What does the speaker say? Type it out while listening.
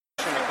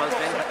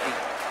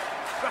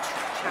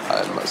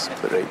I must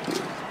break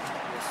you.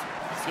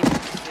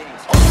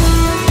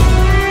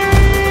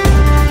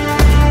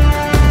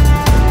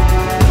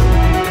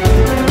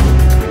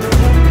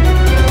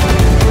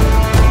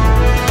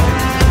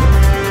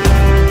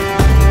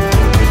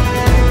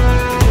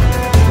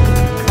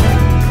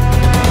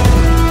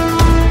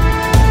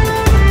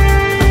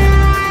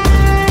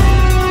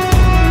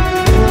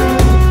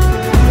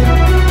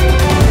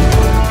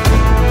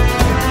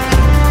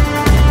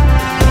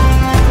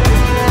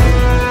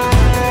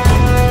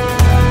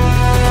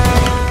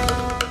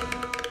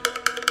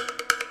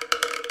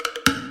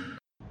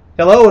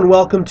 Hello and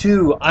welcome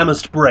to I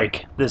Must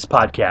Break, this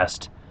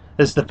podcast.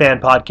 This is the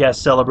fan podcast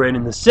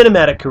celebrating the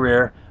cinematic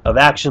career of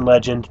action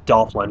legend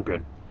Dolph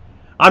Lundgren.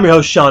 I'm your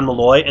host Sean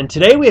Malloy, and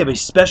today we have a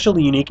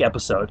specially unique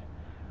episode.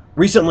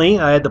 Recently,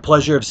 I had the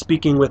pleasure of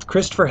speaking with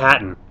Christopher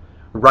Hatton,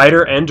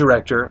 writer and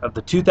director of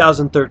the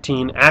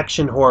 2013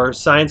 action horror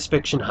science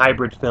fiction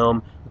hybrid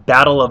film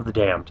Battle of the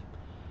Damned.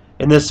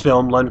 In this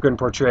film, Lundgren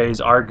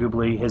portrays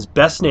arguably his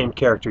best named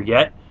character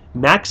yet,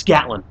 Max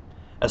Gatlin,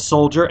 a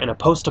soldier in a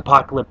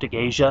post-apocalyptic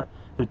Asia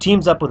who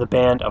teams up with a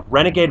band of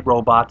renegade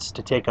robots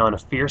to take on a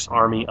fierce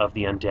army of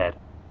the undead.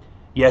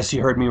 Yes,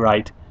 you heard me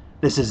right.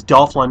 This is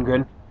Dolph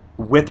Lundgren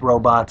with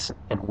robots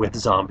and with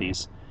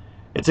zombies.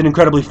 It's an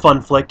incredibly fun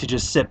flick to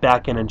just sit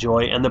back and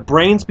enjoy, and the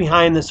brains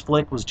behind this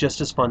flick was just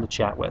as fun to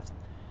chat with.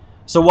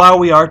 So while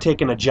we are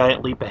taking a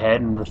giant leap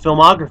ahead in the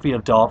filmography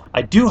of Dolph,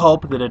 I do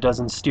hope that it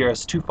doesn't steer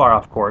us too far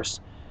off course.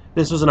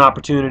 This was an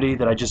opportunity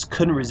that I just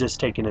couldn't resist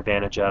taking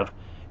advantage of.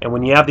 And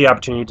when you have the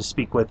opportunity to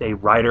speak with a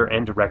writer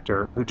and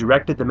director who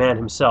directed the man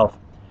himself,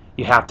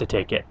 you have to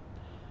take it.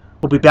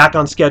 We'll be back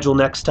on schedule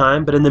next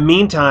time, but in the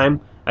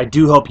meantime, I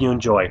do hope you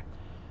enjoy.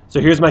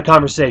 So here's my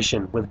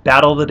conversation with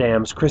Battle of the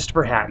Damned's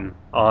Christopher Hatton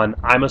on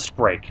I Must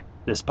Break,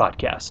 this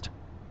podcast.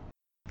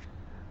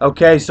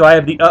 Okay, so I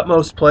have the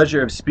utmost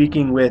pleasure of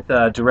speaking with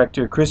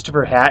director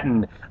Christopher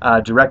Hatton,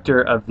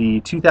 director of the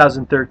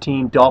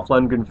 2013 Dolph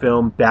Lundgren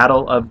film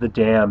Battle of the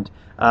Damned.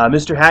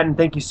 Mr. Hatton,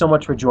 thank you so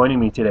much for joining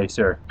me today,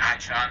 sir. Hi,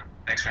 Sean.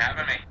 Thanks for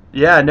having me.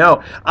 Yeah,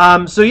 no.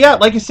 So yeah,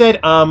 like I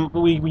said,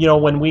 when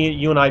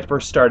you and I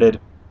first started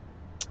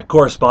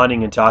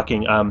corresponding and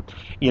talking,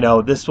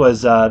 this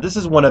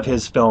is one of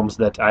his films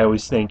that I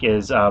always think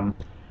is a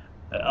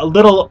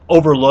little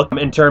overlooked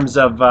in terms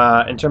of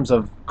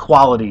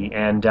quality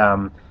and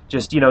Dolph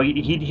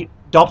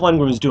Lundgren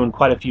was doing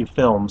quite a few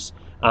films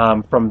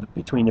from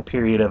between the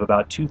period of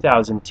about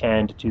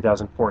 2010 to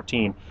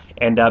 2014.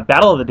 And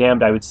Battle of the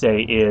Damned, I would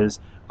say, is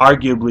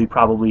arguably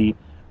probably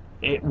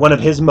one of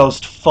his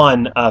most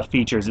fun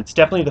features. It's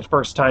definitely the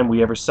first time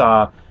we ever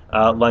saw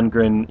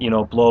Lundgren,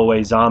 blow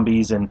away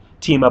zombies and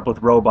team up with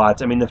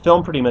robots. I mean, the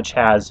film pretty much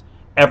has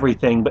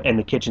everything in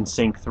the kitchen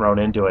sink thrown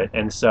into it.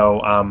 And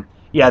so,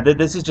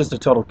 this is just a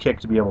total kick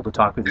to be able to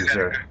talk with you,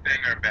 sir. Is that a good thing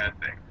or a bad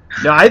thing?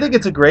 No, I think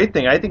it's a great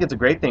thing. I'd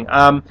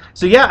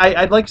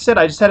like I said,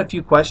 I just had a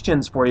few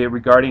questions for you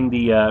regarding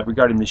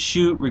the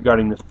shoot,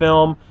 regarding the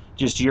film,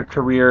 just your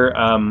career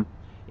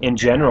in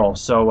general.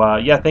 So,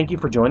 thank you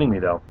for joining me,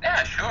 though.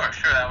 Yeah, sure.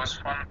 That was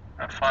fun.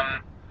 A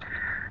fun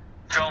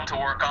film to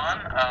work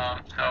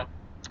on. So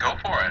go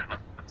for it.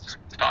 Let's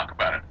talk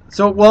about it.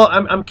 So, well,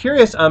 I'm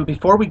curious.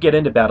 Before we get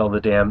into Battle of the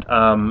Damned,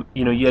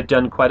 you had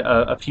done quite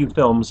a few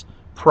films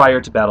prior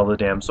to Battle of the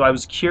Damned. So I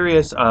was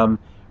curious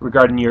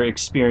regarding your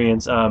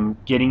experience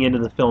getting into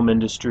the film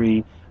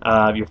industry,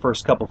 your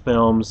first couple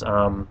films,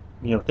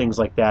 things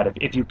like that.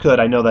 If you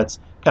could, I know that's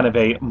kind of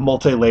a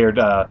multi-layered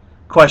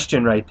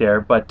question right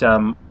there, but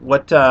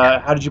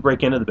how did you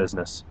break into the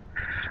business?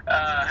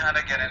 How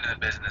to get into the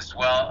business?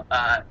 Well,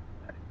 at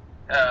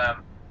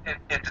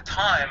the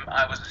time,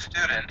 I was a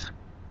student,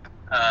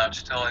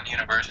 still in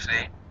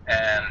university,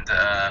 and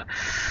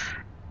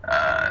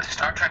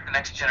Star Trek: The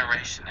Next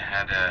Generation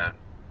had a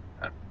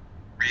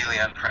really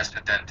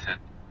unprecedented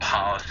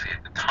policy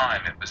at the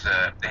time. It was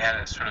they had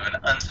a sort of an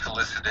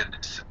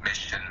unsolicited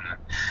submission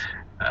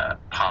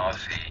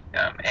policy.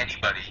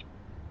 Anybody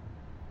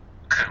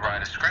could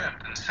write a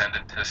script and send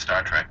it to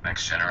Star Trek: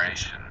 Next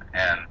Generation,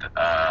 and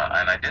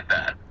I did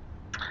that,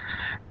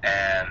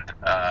 and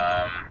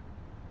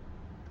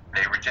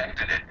they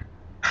rejected it,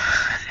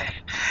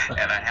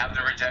 and I have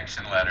the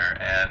rejection letter,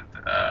 and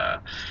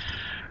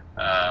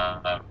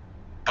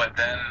but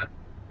then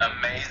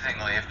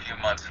amazingly, a few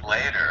months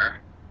later,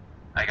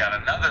 I got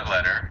another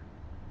letter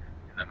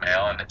in the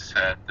mail, and it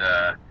said,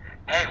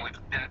 "Hey, we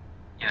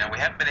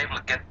haven't been able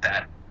to get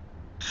that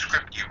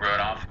script you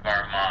wrote off of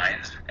our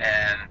minds,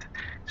 and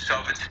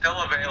so if it's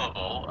still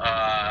available,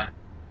 if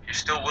you're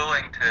still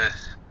willing to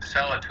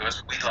sell it to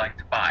us, we'd like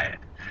to buy it."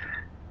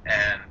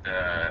 And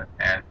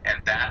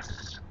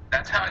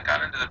that's how I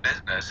got into the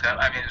business.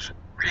 I mean, it's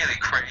really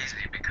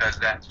crazy because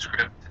that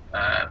script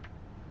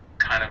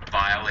kind of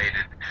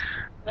violated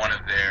one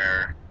of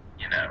their,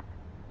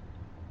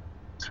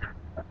 sort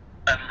of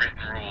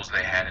unwritten rules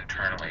they had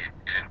internally.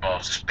 It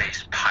involved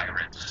space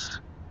pirates,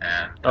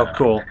 and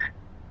cool.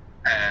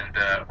 And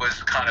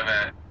was kind of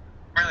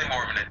really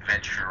more of an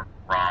adventure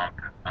romp.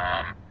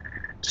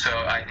 So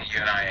I think you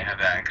and I have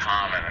that in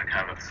common, a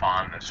kind of a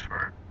fondness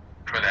for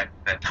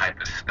that type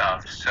of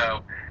stuff.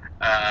 So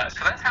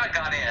that's how I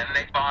got in.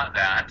 They bought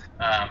that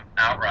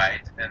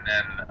outright, and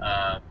then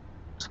it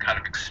was kind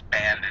of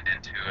expanded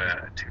into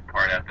a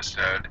 2-part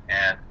episode.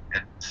 And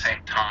at the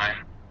same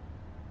time,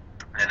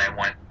 then I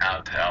went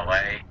out to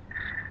LA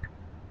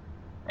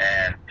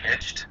and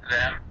pitched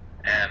them,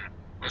 and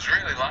was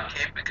really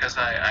lucky because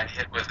I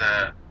hit with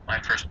my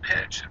first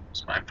pitch. It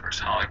was my first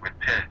Hollywood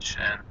pitch,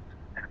 and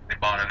they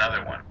bought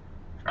another one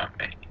from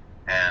me.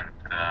 And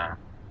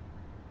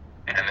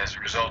as a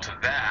result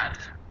of that,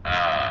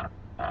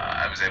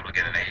 I was able to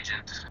get an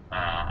agent,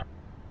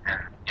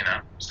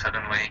 and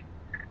suddenly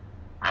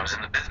I was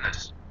in the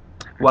business.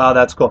 Wow,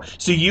 that's cool.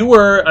 So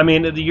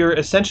you're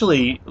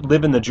essentially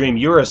living the dream.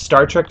 You were a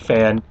Star Trek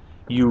fan.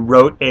 You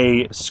wrote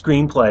a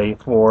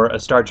screenplay for a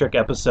Star Trek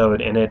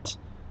episode, and it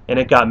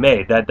got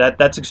made.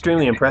 That's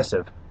extremely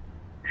impressive.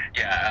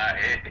 Yeah,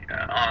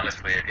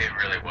 honestly, it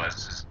really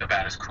was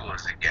about as cool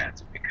as it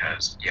gets,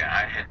 because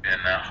I had been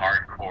a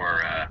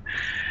hardcore,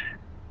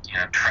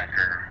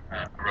 Trekker,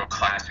 a real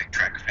classic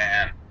Trek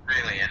fan,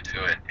 really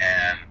into it,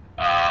 and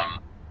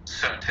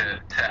so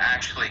to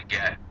actually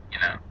get,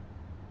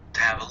 to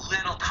have a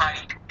little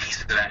tiny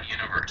piece of that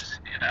universe,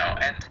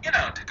 and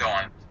to go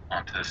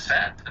onto the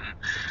set and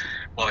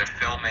while they're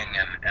filming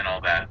and all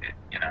that,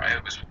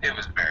 it was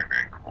very,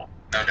 very cool,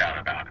 no doubt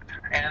about it.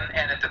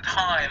 And at the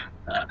time,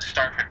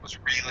 Star Trek was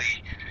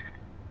really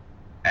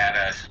at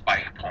a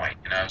spike point.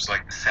 It was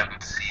like the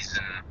 7th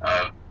season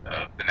of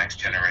The Next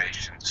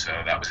Generation, so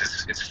that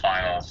was its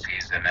final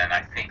season, and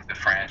I think the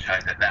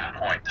franchise at that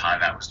point in time,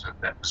 that was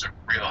a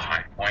real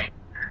high point.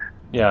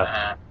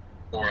 Yeah.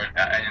 Or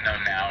I know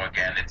now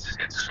again it's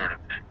sort of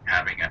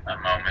having a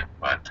moment,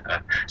 but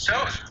so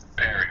it was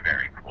very,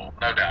 very cool,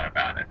 no doubt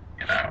about it.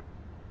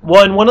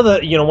 Well, and one of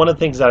the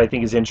things that I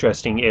think is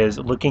interesting is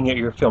looking at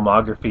your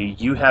filmography.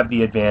 You have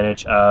the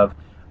advantage of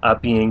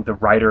being the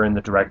writer and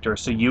the director,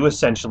 so you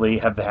essentially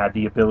have had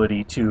the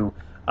ability to,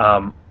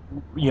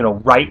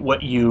 write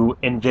what you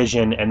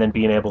envision and then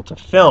being able to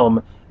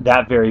film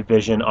that very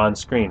vision on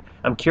screen.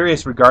 I'm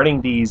curious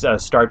regarding these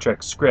Star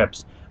Trek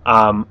scripts.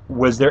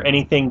 Was there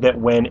anything that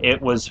when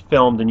it was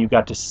filmed and you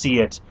got to see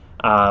it,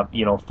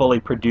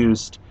 fully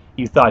produced,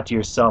 you thought to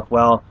yourself,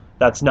 well,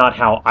 that's not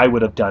how I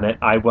would have done it.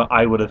 I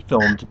would have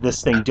filmed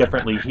this thing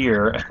differently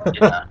here.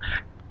 Yeah.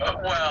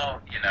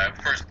 Well,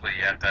 firstly,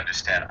 you have to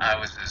understand, I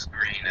was as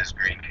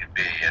green could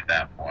be at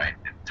that point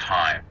in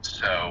time.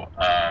 So,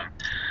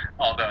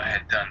 although I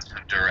had done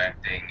some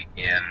directing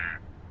in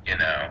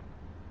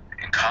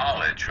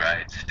college,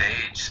 right,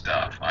 stage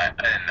stuff, I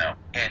didn't know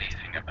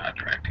anything about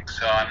directing.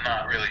 So I'm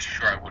not really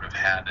sure I would have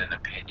had an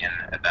opinion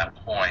at that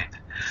point.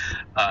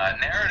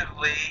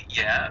 Narratively,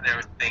 there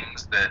were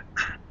things that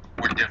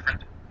were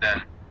different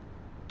than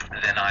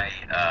I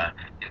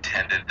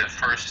intended. The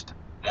first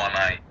one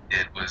I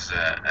did was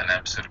an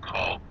episode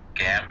called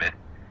Gambit,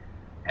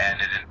 and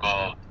it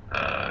involved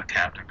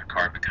Captain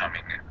Picard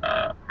becoming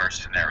a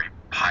mercenary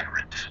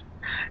pirate.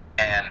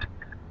 And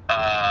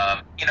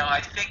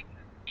I think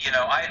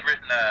I had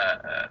written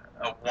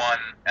a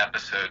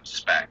 1-episode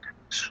spec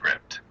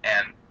script,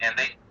 and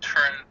they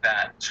turned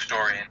that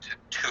story into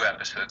 2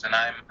 episodes, and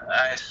I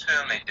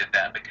assume they did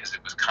that because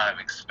it was kind of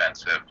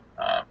expensive.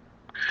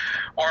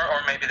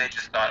 Or maybe they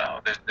just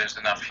thought, oh, there's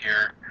enough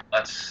here.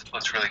 Let's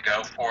really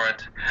go for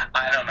it.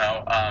 I don't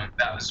know.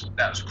 That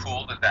was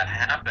cool that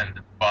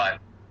happened, but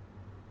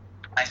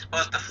I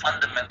suppose the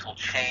fundamental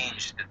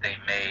change that they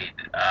made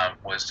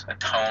was a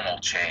tonal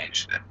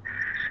change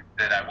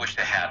that I wish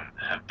they hadn't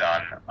have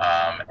done,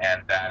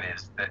 and that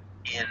is that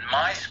in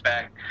my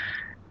spec,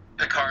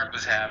 Picard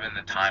was having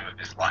the time of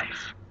his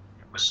life.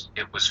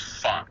 It was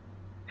fun.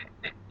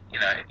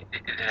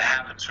 It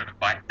happened sort of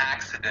by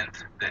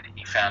accident that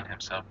he found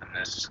himself in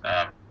this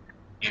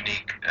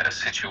unique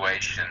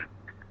situation,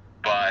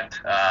 but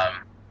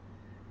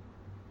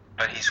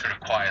he sort of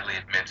quietly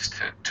admits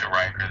to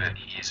Riker that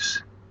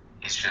he's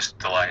just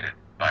delighted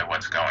by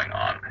what's going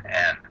on,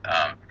 and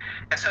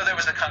so there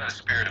was a kind of a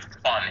spirit of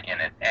fun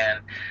in it. And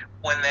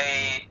when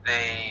they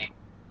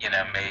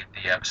made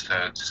the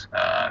episodes,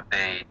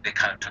 they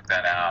kind of took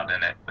that out,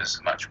 and it was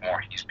much more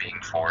he's being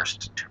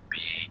forced to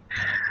be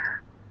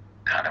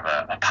kind of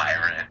a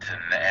pirate,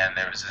 and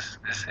there was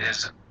this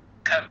is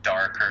kind of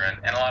darker,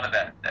 and a lot of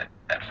that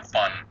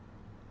fun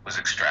was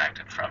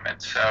extracted from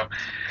it. So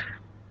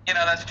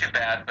that's too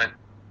bad, but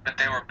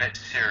they were a bit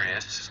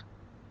serious,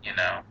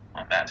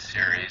 on that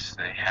series.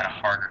 They had a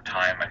harder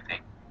time, I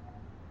think,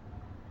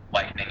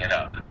 lightening it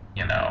up,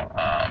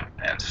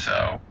 and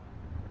so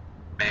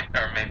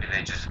maybe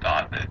they just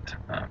thought that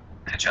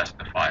to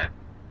justify it,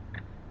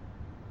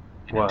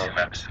 Wow. 2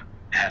 episodes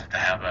has to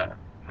have a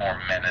more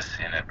menace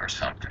in it or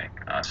something.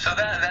 So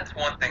that's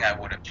one thing I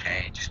would have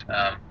changed.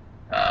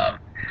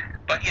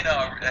 But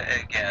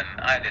again,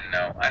 I didn't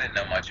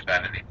know much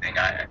about anything.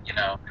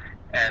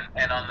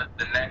 And on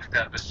the next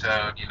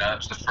episode, it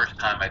was the first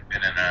time I'd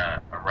been in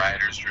a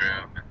writer's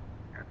room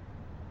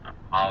in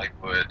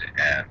Hollywood,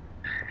 and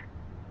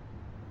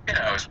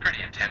it was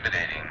pretty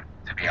intimidating,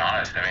 to be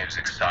honest. I mean, it was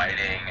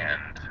exciting,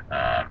 and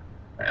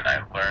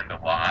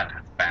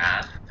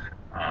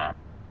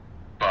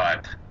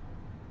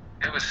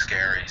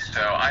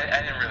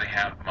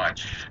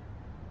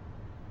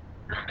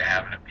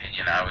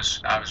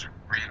was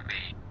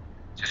really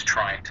just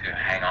trying to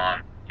hang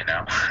on, you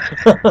know.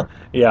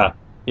 Yeah,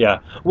 yeah.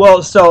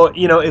 Well, so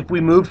if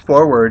we move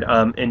forward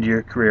into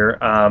your career,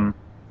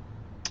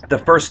 the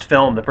first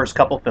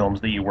couple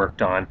films that you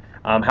worked on,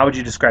 how would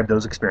you describe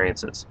those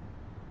experiences?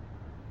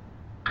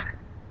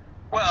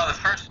 Well, the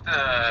first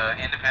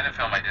independent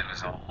film I did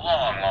was a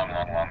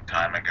long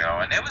time ago,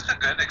 and it was a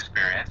good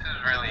experience. It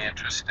was really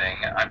interesting.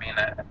 I mean,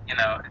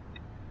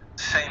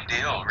 same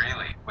deal,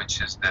 really,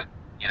 which is that,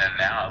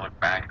 now I look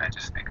back and I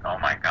just think, oh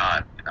my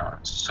God,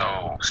 it's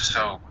so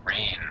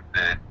green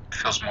that it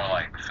feels more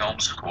like film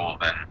school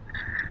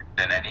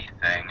than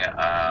anything.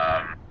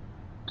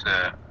 It's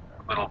a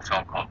little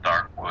film called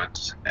Dark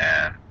Woods,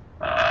 and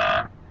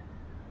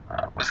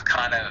was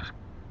kind of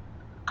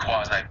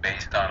quasi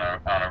based on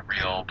a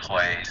real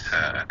place,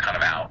 a kind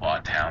of outlaw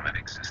town that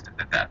existed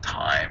at that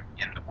time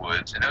in the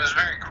woods, and it was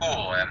very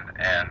cool.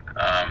 And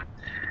I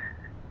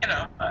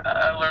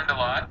learned a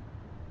lot.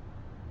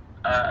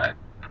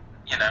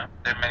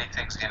 There are many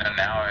things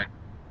now I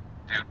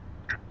do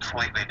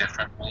completely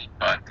differently,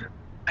 but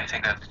I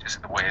think that's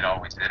just the way it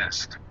always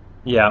is.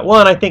 Yeah,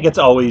 well, and I think it's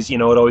always,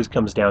 it always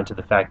comes down to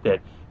the fact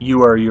that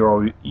you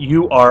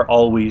are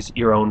always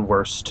your own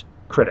worst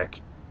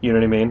critic. You know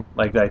what I mean?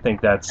 Like I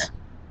think that's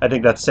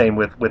same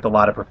with a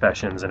lot of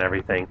professions and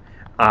everything.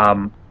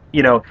 So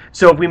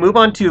if we move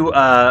on to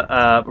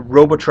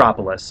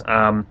Robotropolis,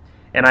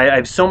 and I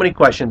have so many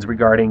questions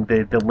regarding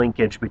the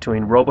linkage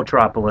between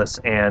Robotropolis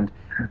and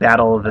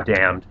Battle of the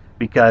Damned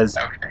because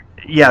Okay.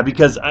 yeah,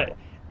 because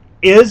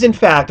is in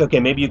fact okay.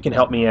 Maybe you can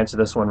help me answer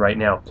this one right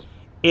now.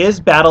 Is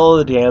Battle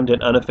of the Damned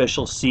an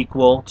unofficial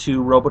sequel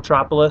to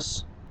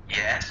Robotropolis?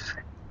 Yes.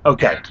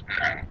 Okay. And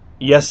no.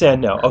 Yes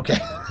and no. Okay.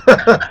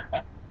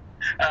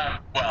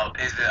 Well,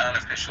 is it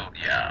unofficial?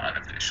 Yeah,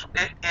 unofficial.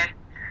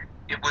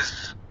 It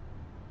was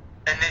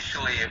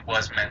initially it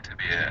was meant to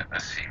be a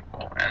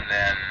sequel, and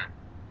then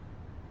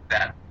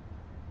that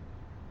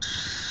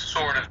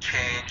sort of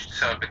changed,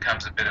 so it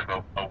becomes a bit of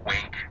a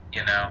wink,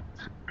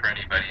 for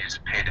anybody who's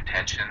paid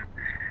attention.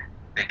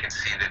 They can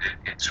see that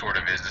it sort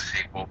of is a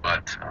sequel,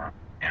 but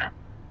yeah.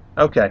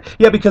 Okay.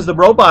 Yeah, because the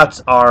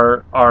robots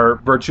are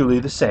virtually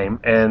the same,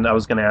 and I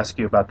was going to ask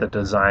you about the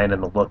design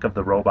and the look of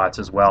the robots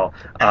as well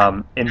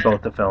in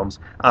both the films.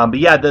 But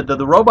yeah,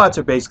 the robots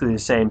are basically the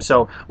same.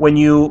 So when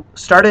you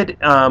started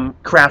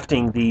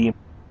crafting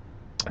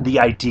the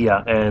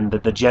idea and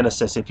the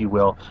genesis, if you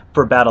will,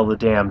 for Battle of the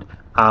Damned,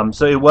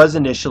 so it was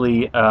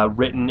initially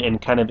written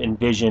and kind of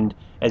envisioned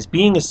as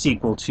being a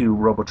sequel to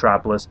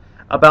Robotropolis.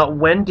 About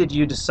when did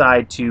you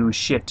decide to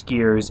shift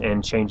gears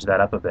and change that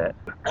up a bit?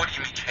 What do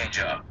you mean change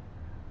up?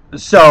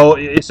 So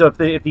if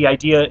the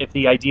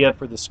idea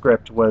for the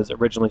script was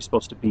originally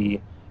supposed to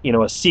be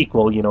a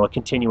sequel, a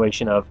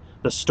continuation of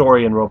the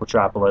story in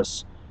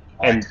Robotropolis,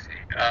 I and see.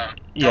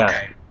 yeah,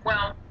 Okay.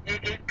 Well,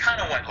 it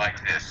kind of went like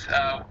this.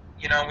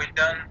 We'd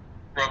done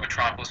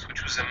Robotropolis,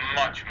 which was a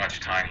much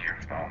tinier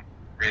film,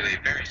 really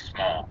very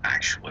small,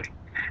 actually,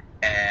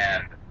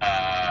 and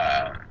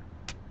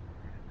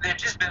there'd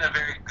just been a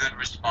very good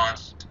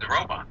response to the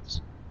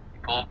robots.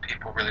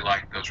 People really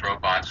liked those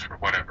robots for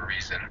whatever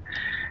reason,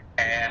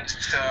 and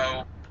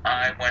so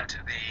I went to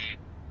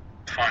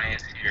the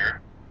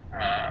financier,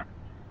 and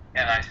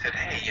I said,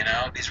 hey,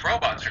 these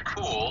robots are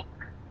cool.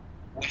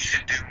 We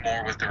should do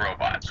more with the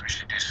robots. We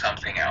should do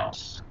something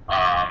else.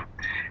 And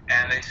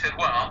they said,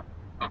 well,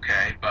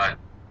 okay, but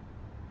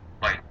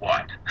like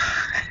what?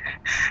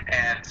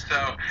 And so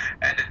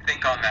I had to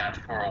think on that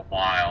for a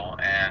while,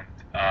 and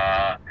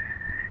I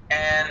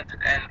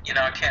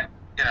can't,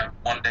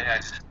 one day I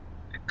just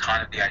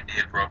kind of the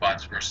idea of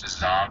robots versus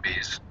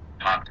zombies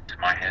popped into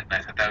my head, and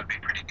I thought that would be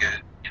pretty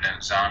good.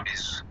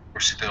 Zombies were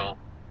still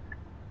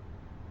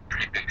a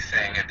pretty big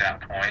thing at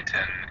that point,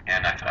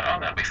 and I thought, oh,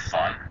 that'd be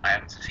fun. I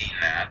haven't seen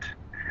that.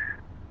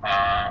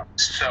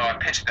 So I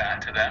pitched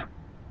that to them,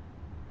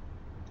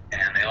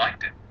 and they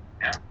liked it.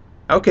 Yeah.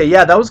 okay,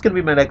 yeah, that was going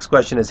to be my next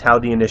question: is how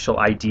the initial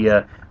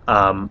idea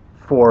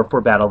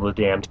for Battle of the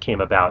Damned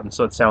came about, and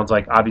so it sounds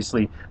like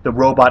obviously the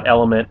robot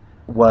element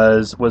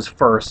was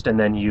first, and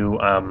then you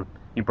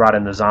brought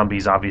in the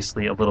zombies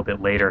obviously a little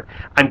bit later.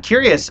 I'm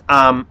curious.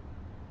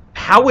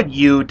 How would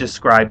you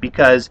describe,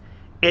 because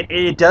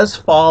it does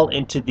fall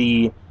into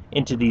the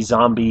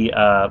zombie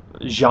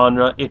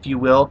genre, if you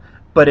will,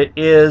 but it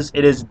is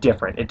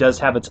different. It does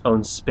have its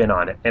own spin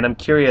on it, and I'm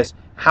curious,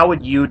 how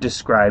would you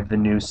describe the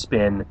new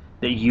spin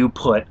that you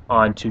put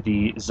onto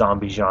the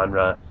zombie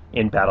genre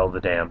in Battle of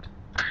the Damned?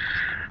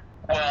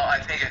 Well, I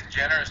think it's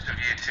generous of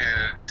you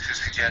to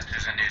suggest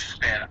there's a new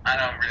spin. I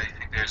don't really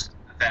think there's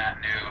that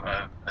new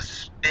a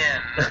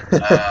spin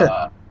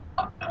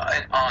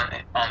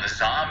on the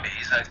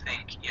zombies. I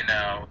think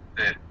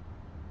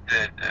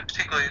that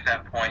particularly at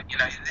that point,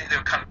 there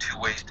are kind of two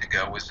ways to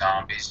go with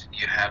zombies.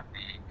 You have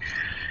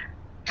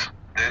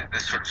the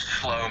sort of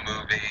slow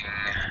moving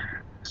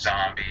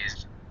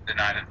zombies, the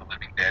Night of the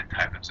Living Dead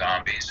type of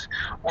zombies,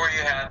 or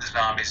you have the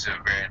zombies that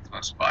are very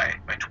influenced by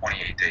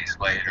 28 Days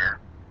Later.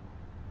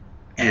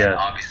 And Yeah.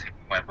 obviously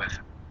we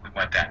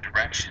went that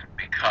direction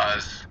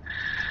because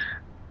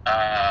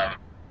um,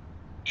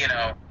 you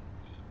know,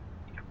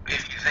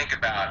 if you think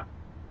about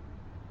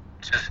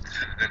just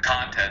the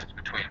contest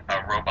between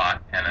a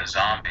robot and a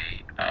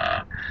zombie,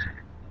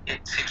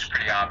 it seems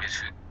pretty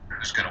obvious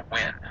who's going to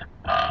win.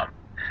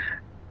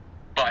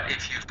 But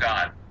if you've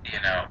got,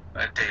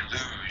 a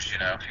deluge,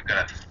 if you've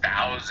got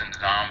 1,000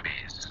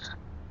 zombies,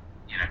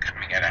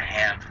 coming at a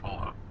handful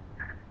of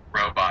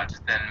robots,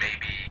 then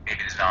maybe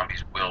the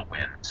zombies will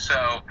win.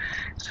 So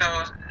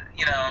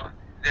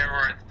there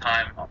were at the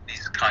time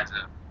these kinds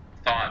of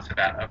thoughts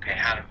about, okay,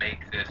 how to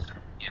make this,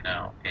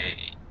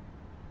 a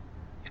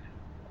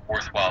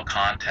worthwhile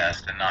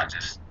contest and not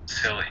just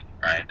silly,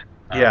 right?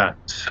 Yeah.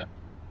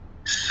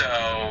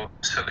 So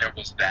there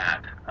was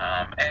that,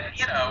 and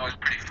it was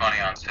pretty funny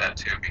on set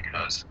too,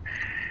 because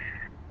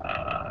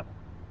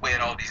we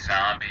had all these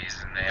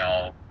zombies, and they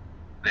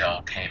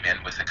all came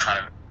in with a kind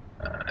of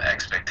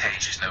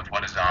expectation of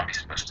what a zombie's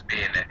supposed to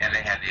be, and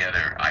they had the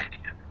other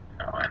idea,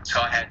 and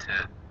so I had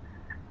to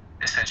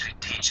essentially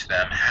teach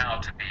them how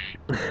to be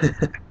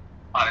the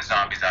kind of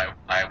zombies I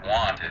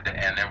wanted,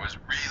 and there was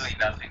really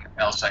nothing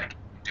else I could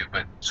do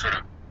but sort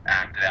of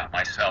act it out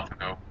myself and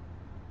go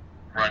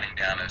running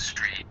down the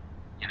street,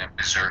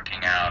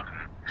 berserking out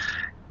and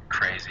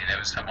crazy, and it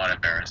was somewhat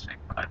embarrassing,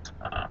 but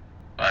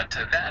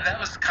that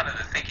was kind of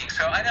the thinking.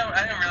 So I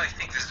don't really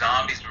think the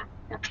zombies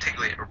were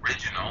particularly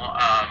original,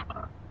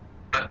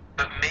 but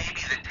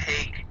maybe the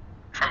take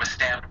from a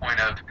standpoint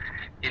of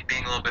it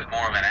being a little bit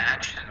more of an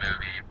action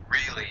movie,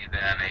 really,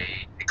 than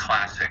a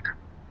classic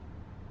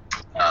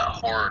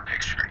horror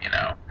picture,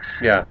 Yeah.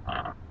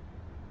 Yeah.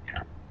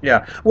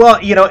 Yeah. Well,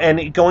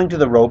 and going to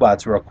the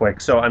robots real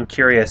quick. So I'm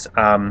curious,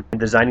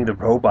 designing the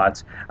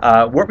robots,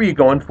 what were you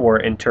going for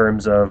in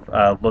terms of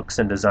looks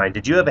and design?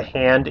 Did you have a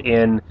hand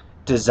in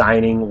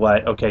designing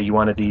okay, you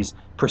wanted these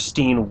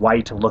pristine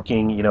white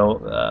looking,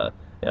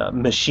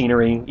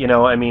 machinery,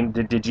 I mean,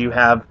 did you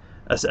have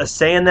a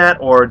say in that,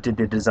 or did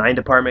the design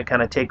department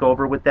kind of take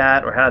over with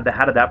that, or how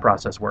did that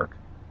process work?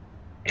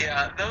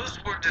 Yeah, those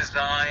were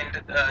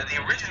designed.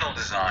 The original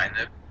design,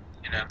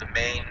 the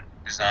main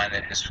design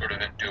that has sort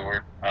of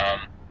endured,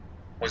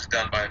 was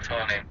done by a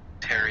fellow named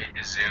Terry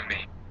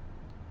Izumi,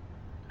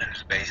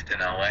 who's based in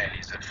LA.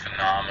 He's a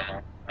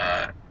phenomenal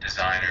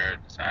designer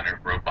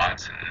of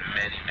robots and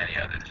many, many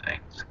other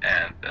things.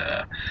 And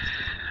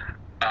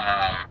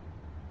um,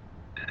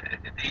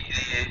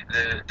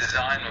 the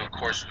design, of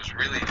course, was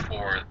really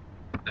for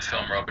the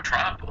film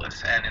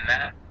Robotropolis. And in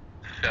that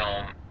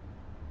film,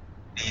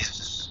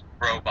 these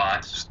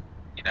robots,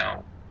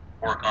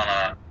 work on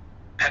a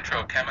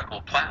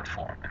petrochemical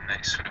platform, and they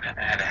sort of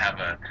had to have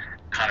a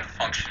kind of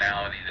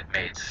functionality that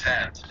made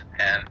sense.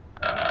 And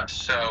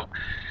so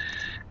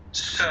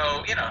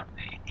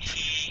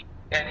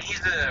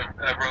he's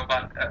a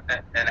robot,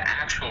 an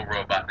actual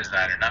robot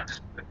designer, not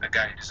just a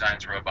guy who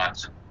designs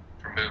robots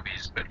for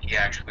movies, but he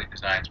actually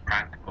designs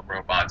practical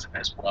robots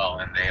as well,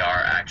 and they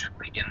are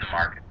actually in the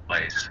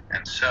marketplace.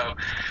 And so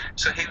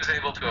he was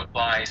able to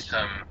apply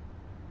some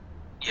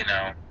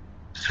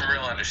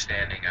real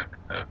understanding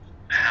of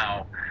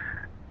how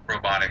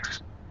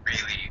robotics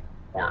really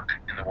work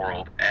in the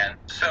world. And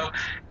so,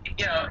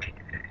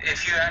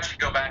 if you actually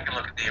go back and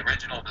look at the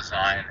original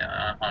design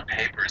on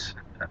paper, it's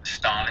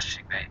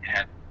astonishing. They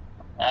had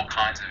all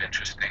kinds of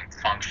interesting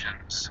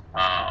functions,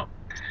 and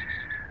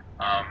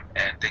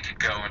they could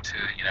go into,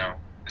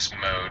 this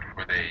mode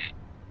where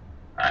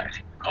I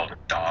think we called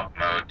it dog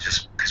mode,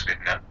 just because we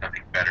had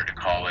nothing better to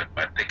call it,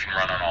 but they can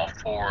run on all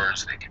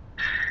fours.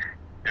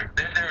 There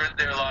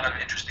are a lot of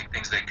interesting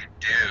things they could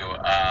do.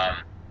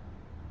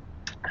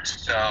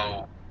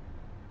 So,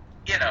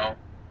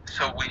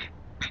 so we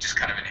just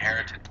kind of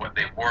inherited what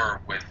they were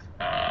with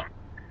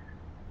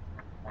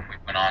when we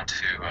went on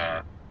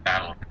to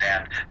Battle of the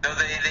Damned. Though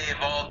they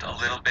evolved a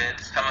little bit.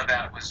 Some of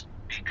that was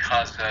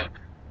because of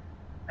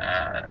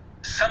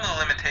some of the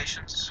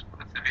limitations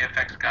with the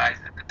VFX guys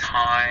at the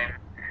time.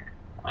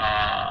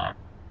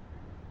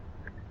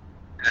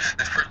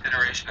 The first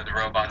iteration of the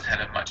robots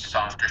had a much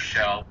softer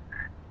shell,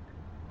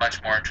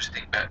 much more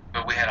interesting, but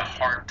we had a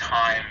hard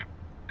time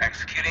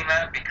executing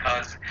that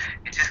because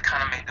it just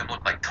kind of made them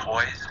look like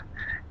toys.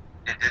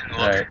 It didn't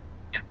look Right.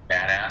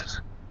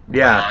 badass.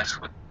 Yeah.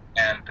 Honestly.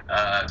 And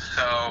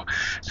so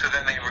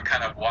then they were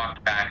kind of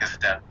walked back a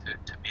step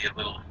to be a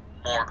little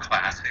more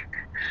classic,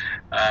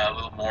 a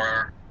little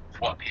more of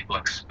what people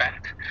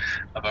expect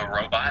of a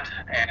robot,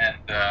 and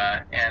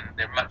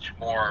they're much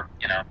more,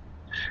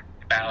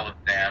 Battle of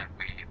the Damned.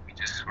 We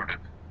just sort of,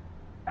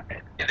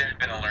 there's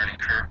been a learning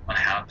curve on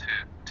how to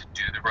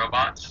do the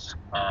robots.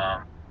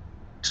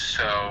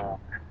 So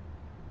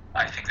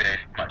I think they're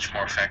much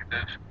more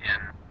effective in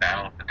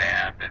Battle of the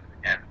Damned,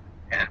 and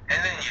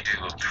then you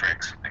do little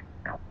tricks. Like,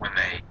 when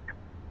they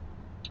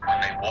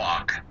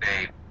walk,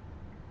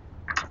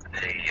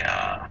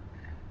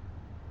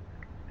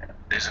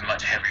 there's a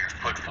much heavier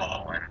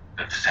footfall, and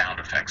the sound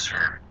effects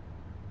are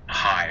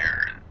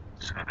higher, and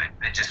so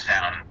they just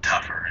sound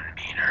tougher and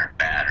meaner,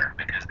 badder,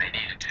 because they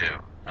needed to.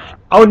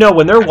 Oh no,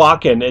 when they're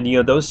walking,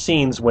 and those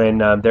scenes when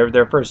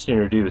they're first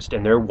introduced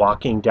and they're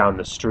walking down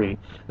the street,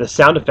 the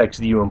sound effects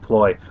that you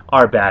employ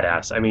are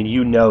badass. I mean,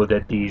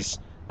 that these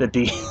that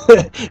the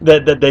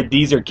that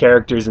these are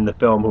characters in the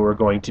film who are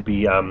going to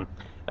be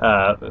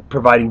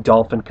providing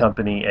Dolphin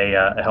Company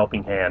a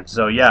helping hand.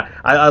 So yeah,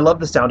 I love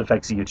the sound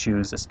effects that you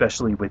choose,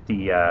 especially with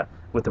the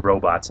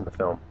robots in the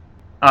film.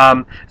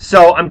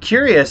 So I'm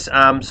curious.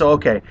 So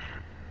okay,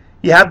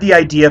 you have the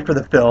idea for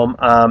the film.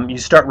 You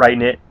start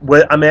writing it.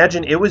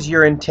 Imagine it was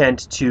your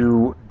intent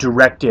to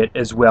direct it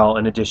as well,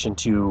 in addition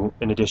to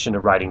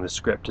writing the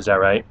script. Is that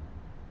right?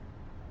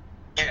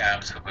 Yeah,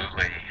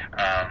 absolutely.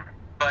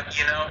 But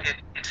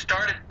it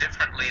started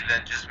differently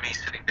than just me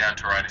sitting down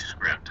to write a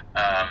script.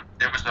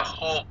 There was a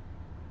whole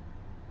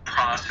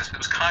process that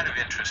was kind of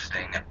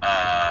interesting.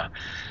 I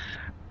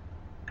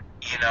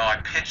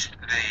pitched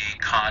the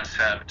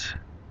concept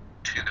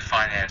to the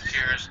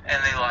financiers,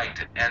 and they liked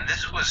it. And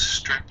this was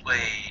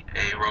strictly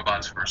a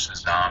robots versus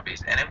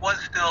zombies, and it was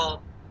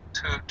still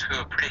to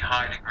a pretty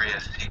high degree a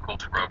sequel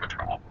to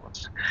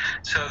Robotropolis.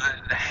 So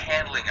the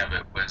handling of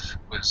it was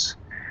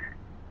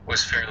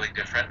fairly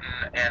different,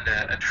 and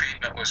a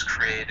treatment was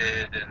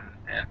created,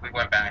 and we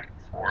went back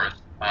and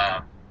forth.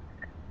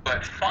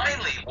 But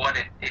finally, what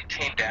it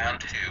came down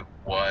to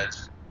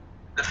was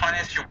the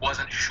financier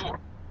wasn't sure.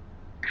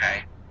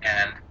 Okay,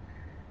 and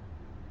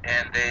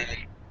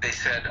they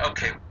said,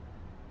 okay,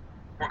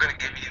 we're going to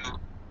give you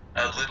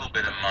a little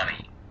bit of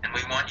money, and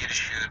we want you to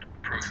shoot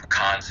a proof of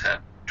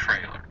concept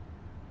trailer,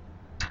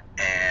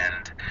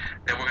 and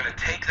then we're going to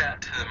take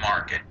that to the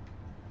market,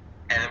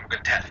 and then we're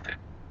going to test it.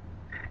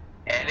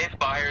 And if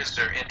buyers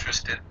are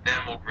interested, then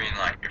we'll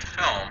greenlight your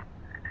film.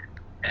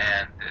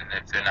 And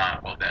if they're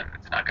not, well, then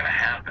it's not going to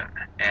happen.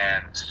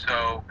 And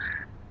so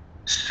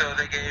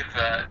they gave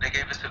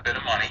us a bit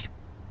of money,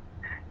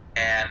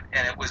 and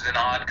it was an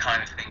odd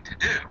kind of thing to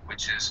do,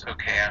 which is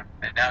okay.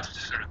 And now to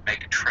sort of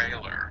make a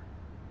trailer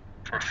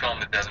for a film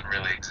that doesn't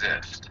really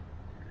exist.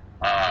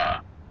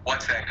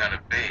 What's that going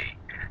to be?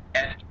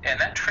 And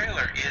that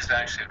trailer is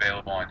actually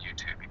available on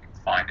YouTube. You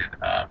can find it.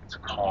 It's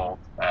called.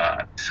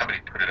 Somebody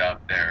put it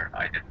up there.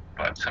 I didn't,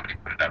 but somebody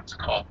put it up. It's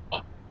called.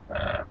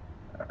 I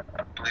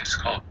believe it's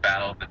called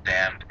Battle of the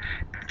Damned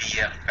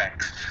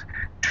VFX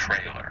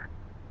trailer,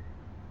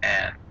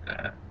 and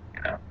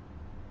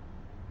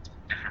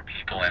different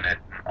people in it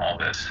and all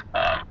this.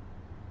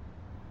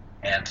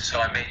 And so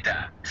I made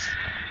that,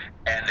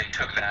 and they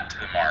took that to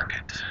the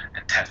market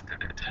and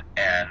tested it.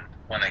 And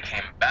when they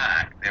came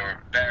back, they were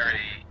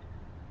very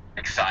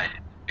excited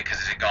because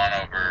it had gone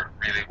over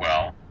really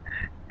well,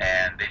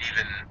 and they'd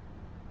even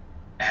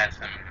had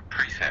some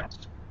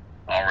pre-sales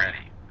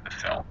already for the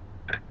film.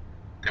 But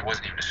there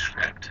wasn't even a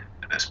script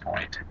at this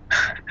point.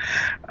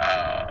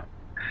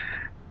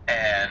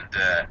 And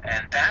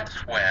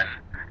that's when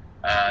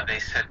they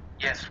said,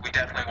 yes, we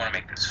definitely want to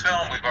make this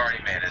film. We've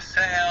already made a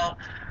sale,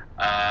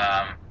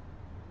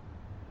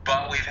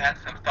 but we've had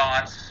some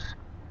thoughts,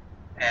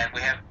 and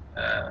we have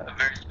a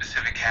very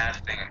specific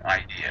casting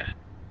idea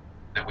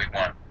that we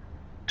want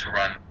to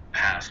run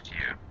past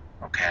you,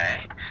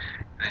 okay?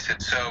 And they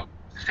said, so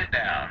sit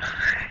down.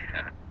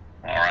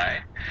 All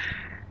right.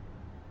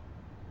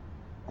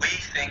 We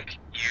think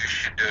you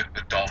should do it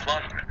with Dolph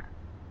Lundgren.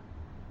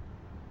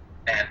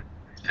 And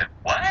I said,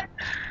 what? I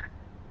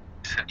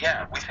said,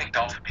 yeah, we think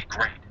Dolph would be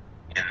great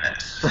in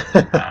this.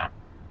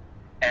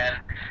 And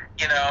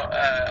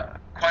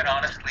quite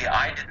honestly,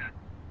 I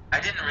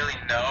didn't really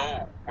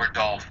know where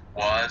Dolph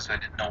was. I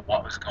didn't know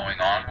what was going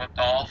on with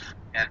Dolph,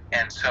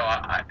 and so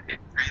it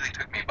really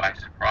took me by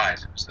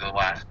surprise. It was the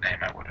last name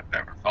I would have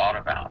ever thought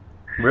about.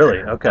 Really?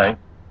 Okay.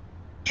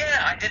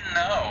 Yeah, I didn't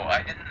know.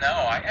 I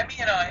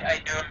mean,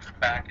 I knew him from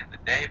back in the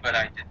day, but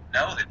I didn't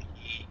know that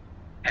he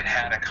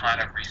had a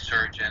kind of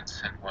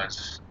resurgence and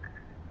was,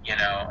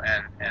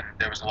 and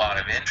there was a lot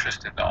of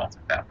interest in Dolph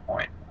at that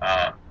point.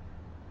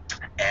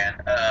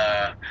 And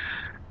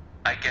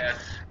I guess,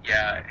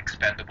 yeah,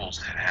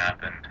 Expendables had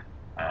happened,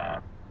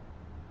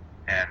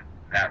 and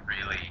that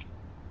really,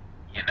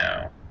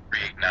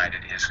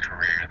 reignited his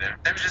career.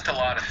 There was just a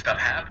lot of stuff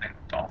happening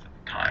with Dolph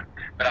at the time,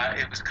 but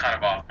it was kind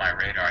of off my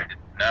radar. I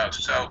didn't know,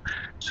 so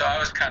I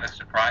was kind of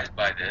surprised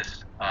by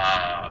this.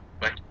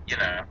 But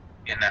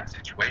in that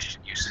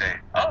situation, you say,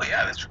 "Oh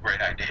yeah, that's a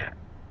great idea.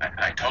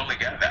 I totally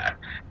get that,"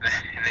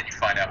 and then you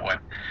find out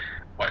what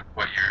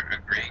you're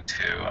agreeing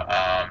to.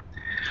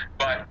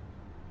 But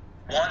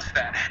once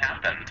that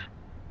happened,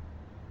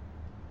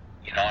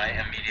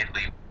 I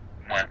immediately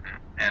went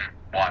and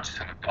watched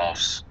some of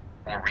Dolph's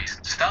more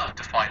recent stuff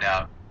to find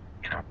out,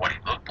 what he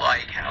looked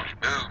like, how he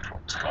moved,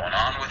 what was going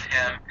on with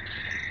him,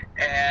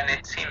 and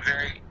it seemed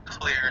very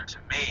clear to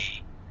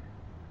me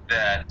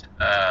that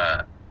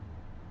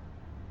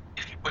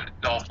if you put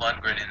Dolph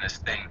Lundgren in this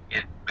thing,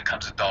 it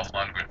becomes a Dolph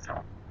Lundgren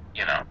film.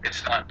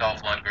 It's not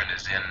Dolph Lundgren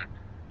is in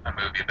a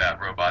movie about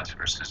robots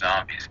versus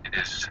zombies.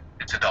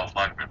 It's a Dolph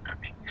Lundgren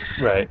movie.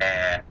 Right.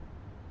 And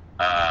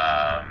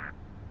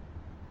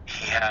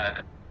he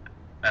had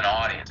an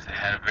audience that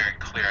had a very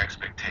clear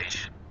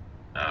expectation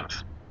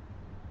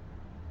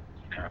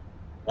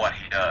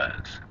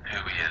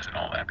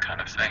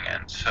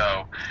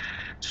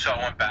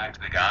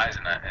guys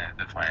and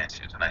the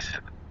financiers, and I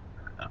said,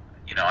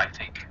 I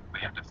think we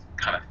have to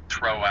kind of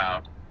throw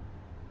out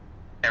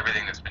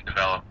everything that's been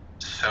developed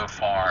so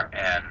far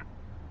and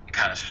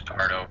kind of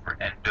start over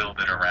and build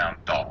it around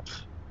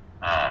Dolph,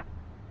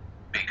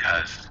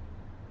 because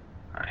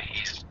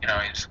he's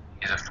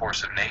a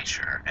force of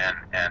nature, and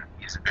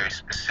he's a very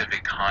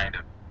specific kind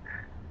of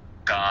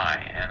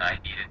guy, and I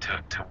needed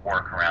to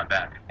work around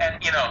that. And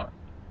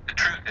the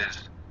truth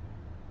is,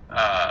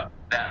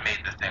 that made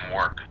the thing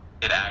work.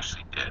 It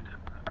actually did.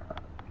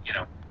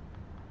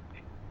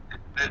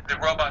 The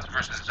robots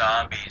versus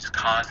zombies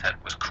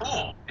concept was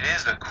cool. It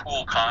is a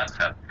cool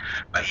concept,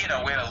 but we had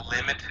a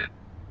limited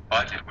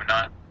budget. We're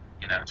not,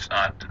 it's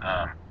not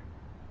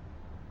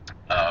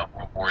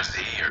World War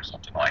Z or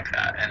something like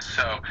that. And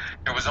so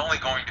there was only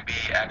going to be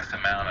X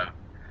amount of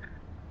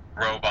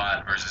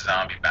robot versus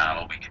zombie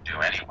battle we could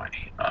do anyway.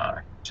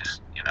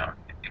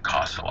 It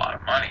costs a lot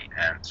of money,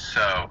 and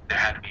so there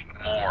had to be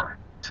more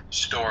to the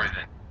story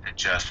than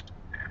just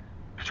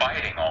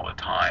fighting all the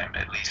time.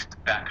 At least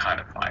that kind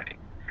of fighting.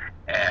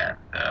 And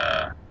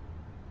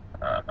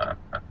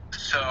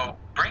so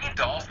bringing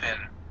Dolph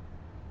in,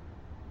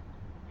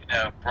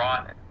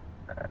 brought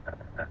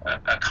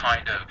a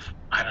kind of,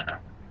 I don't know,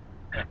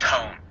 a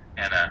tone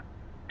and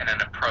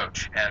an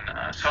approach.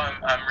 And so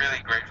I'm really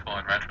grateful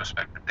in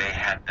retrospect that they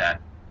had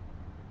that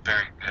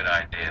very good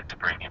idea to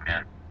bring him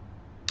in.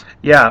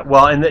 Yeah,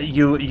 well, and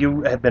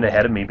you have been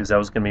ahead of me because that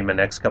was going to be my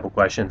next couple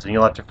questions, and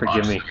you'll have to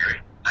forgive me.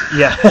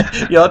 Yeah,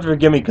 you'll have to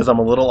forgive me because I'm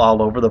a little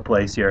all over the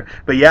place here.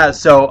 But yeah,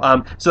 so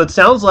it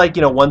sounds like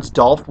once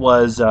Dolph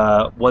was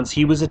once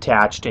he was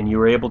attached and you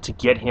were able to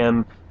get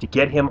him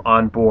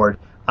on board,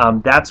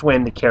 that's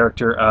when the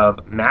character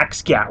of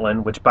Max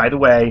Gatlin, which by the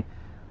way,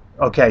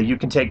 okay, you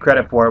can take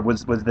credit for it.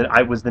 Was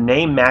the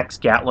name Max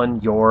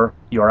Gatlin your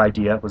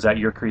idea? Was that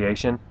your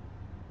creation?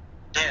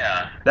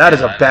 Yeah. That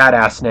is a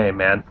badass name,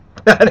 man.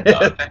 Well,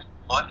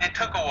 it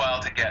took a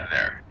while to get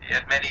there. He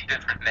had many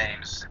different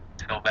names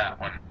until that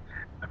one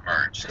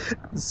emerged.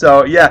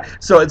 So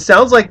it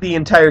sounds like the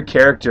entire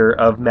character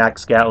of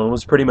Max Gatlin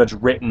was pretty much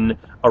written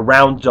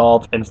around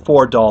Dolph and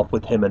for Dolph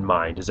with him in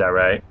mind. Is that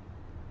right?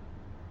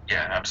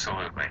 Yeah,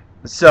 absolutely.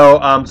 So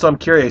I'm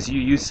curious.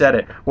 You said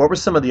it. What were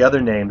some of the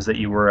other names that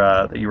you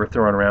were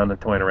throwing around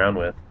and toying around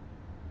with?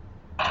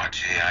 Oh,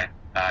 gee,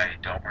 I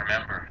don't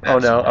remember. Oh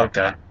no.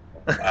 Okay.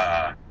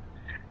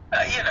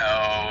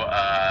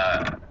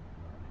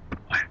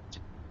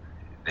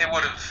 They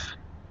would have.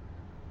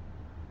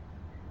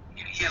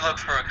 You look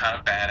for a kind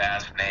of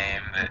badass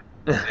name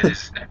that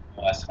is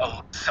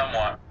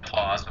somewhat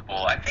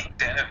plausible. I think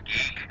Den of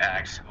Geek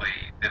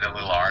actually did a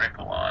little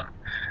article on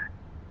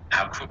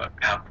how cool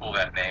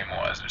that name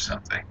was, or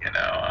something.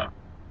 Yeah.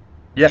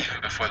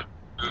 Even before the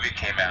movie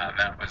came out, and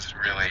that was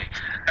really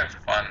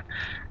fun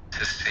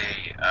to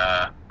see.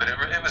 But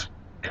it was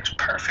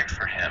perfect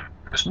for him.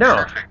 It was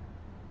perfect.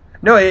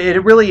 No,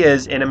 it really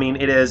is, and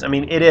it is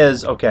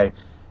okay.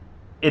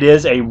 It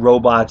is a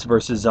robots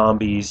versus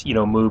zombies,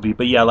 movie,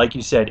 but yeah, like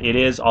you said, it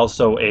is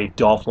also a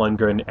Dolph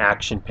Lundgren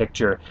action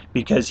picture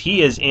because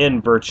he is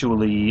in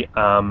virtually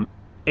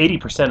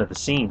 80% of the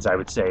scenes. I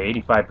would say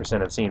 85%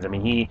 of the scenes.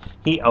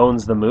 He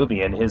owns the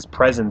movie, and his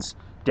presence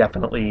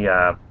definitely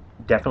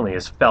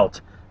is felt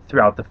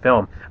throughout the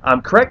film.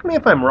 Correct me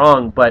if I'm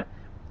wrong, but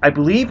I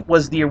believe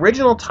was the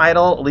original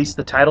title, at least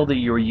the title that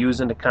you were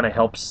using to kind of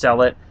help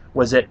sell it,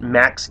 was it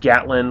Max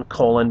Gatlin: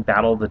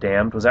 Battle of the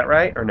Damned? Was that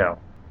right or no?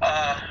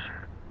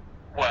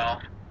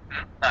 Well,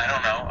 I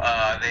don't know.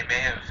 They may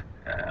have.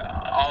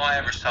 All I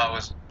ever saw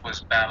was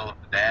Battle of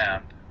the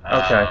Damned.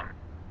 Okay.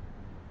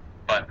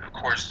 But of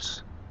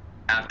course,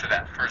 after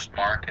that first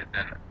market,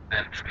 then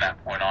from that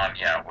point on,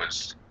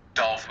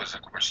 Dolph was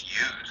of course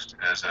used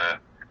as a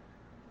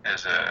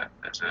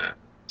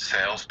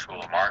sales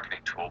tool, a marketing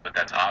tool. But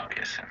that's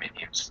obvious.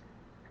 He was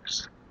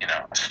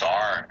a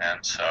star,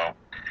 and so.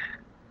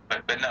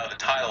 But no, the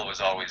title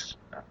was always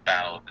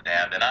Battle of the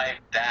Damned, and I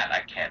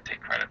can't take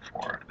credit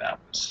for. That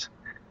was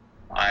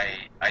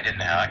I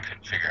couldn't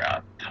figure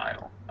out the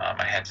title.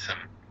 I had some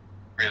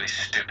really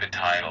stupid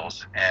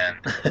titles, and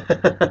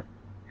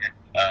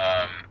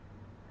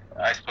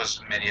I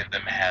suppose many of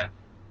them had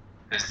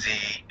the Z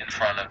in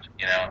front of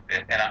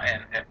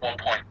and at one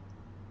point,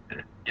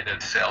 the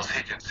sales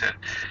agent said,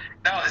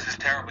 "No, this is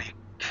terrible. You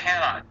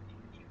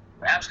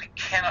absolutely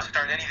cannot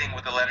start anything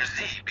with the letter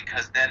Z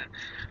because then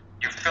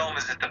your film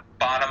is at the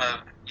bottom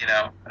of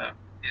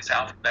it's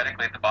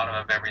alphabetically at the bottom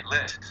of every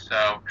list.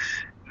 So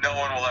no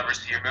one will ever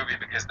see your movie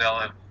because they'll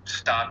have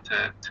stopped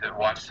to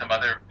watch some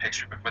other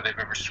picture before they've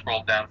ever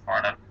scrolled down far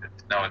enough to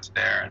know it's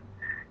there."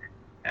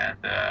 And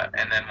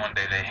then one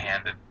day they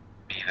handed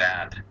me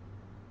that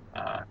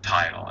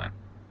title,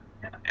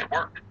 and it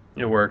worked.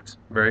 It worked.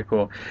 Very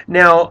cool.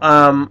 Now,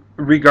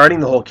 regarding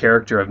the whole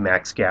character of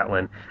Max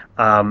Gatlin,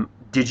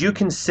 did you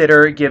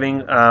consider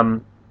giving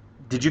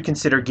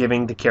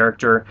the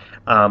character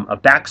a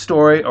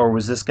backstory, or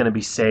was this going to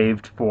be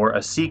saved for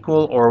a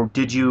sequel, or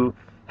did you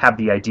have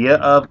the idea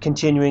of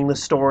continuing the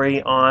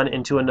story on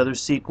into another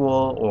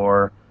sequel,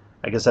 or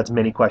I guess that's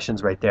many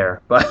questions right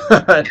there. But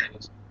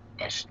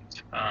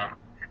questions.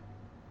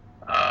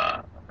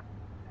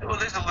 Well,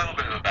 there's a little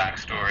bit of a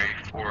backstory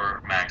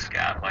for Max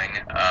Gatling,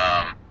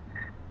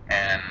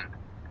 and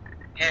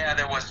yeah,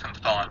 there was some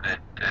thought that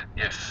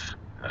if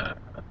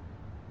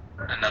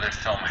another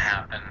film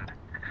happened,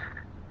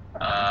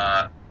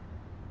 a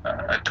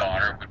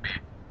daughter would be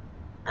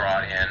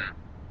brought in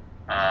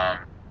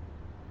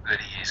that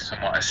he's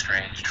somewhat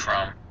estranged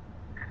from,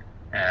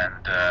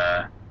 and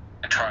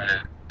try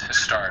to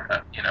start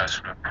a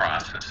sort of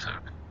process of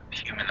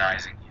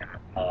humanizing him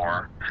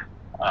more.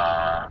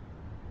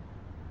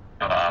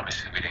 But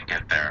obviously, we didn't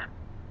get there.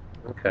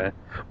 Okay.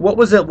 What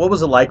was it? What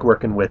was it like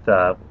working with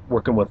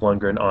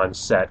Lundgren on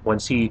set?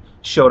 Once he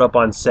showed up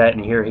on set,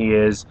 and here he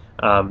is,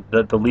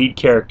 the lead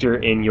character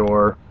in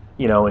your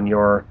in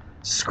your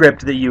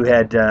script that you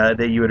had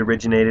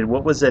originated.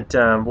 What was it?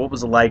 What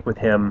was it like with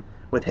him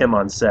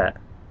on set?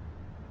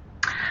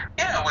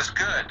 Yeah, it was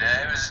good.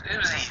 It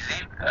was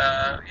easy,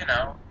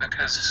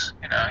 because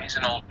he's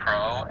an old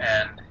pro,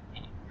 and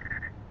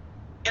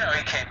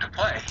he came to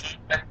play.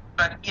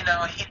 But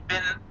he'd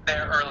been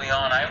there early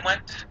on. I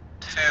went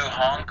to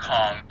Hong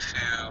Kong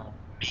to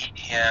meet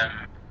him.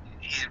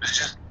 He was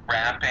just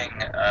wrapping,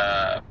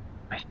 I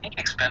think,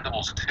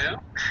 Expendables 2,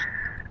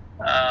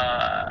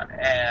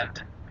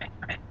 and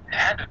it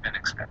had to have been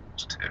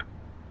Expendables 2,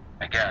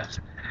 I guess.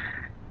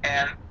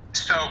 And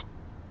so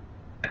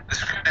the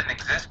script didn't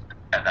exist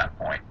at that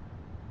point.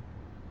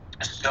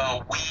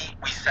 So we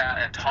sat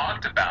and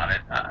talked about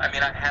it. I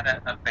mean, I had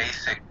a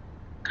basic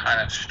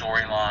kind of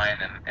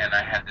storyline, and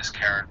I had this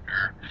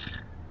character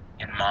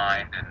in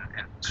mind,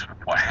 and sort of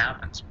what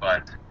happens.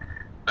 But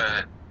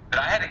I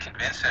had to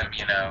convince him,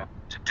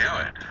 to do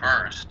it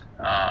first.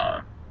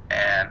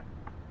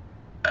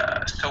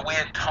 So we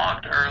had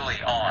talked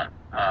early on,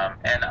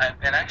 and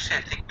actually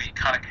I think we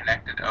kind of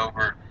connected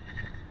over.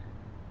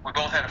 We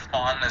both had a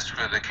fondness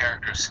for the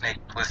character of Snake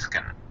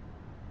Plissken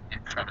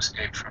from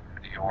Escape from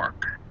New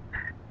York.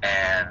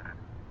 And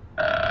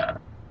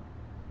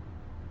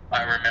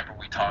I remember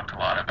we talked a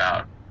lot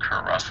about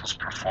Kurt Russell's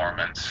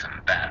performance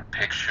and that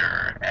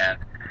picture, and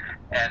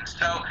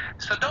so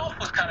Dolph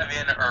was kind of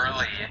in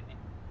early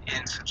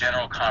in some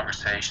general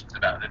conversations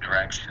about the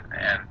direction,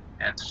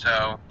 and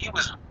so he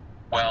was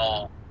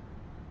well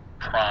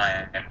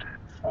primed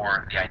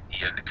for the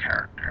idea of the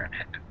character and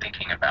had been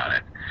thinking about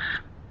it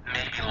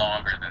maybe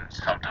longer than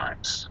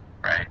sometimes,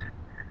 right?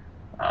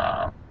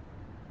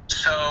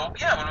 So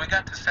yeah, when we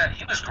got to set,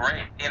 he was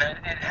great. It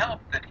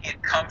helped that he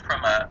had come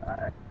from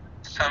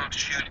some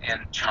shoot in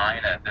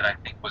China that I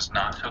think was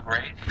not so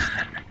great.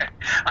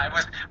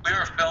 We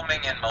were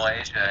filming in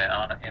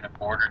Malaysia in a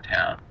border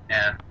town,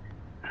 and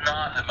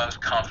not the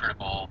most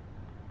comfortable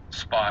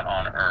spot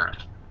on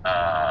earth.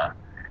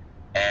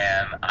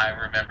 And I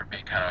remember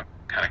being kind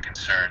of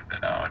concerned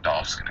that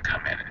Dolph's going to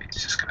come in and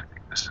he's just going to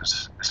think this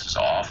is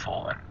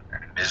awful and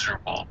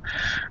miserable.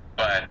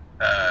 But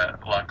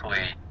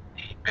luckily,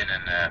 he'd been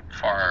in a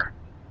far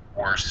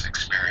worse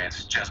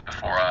experience just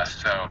before us,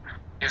 so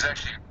he was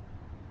actually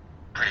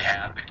pretty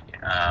happy.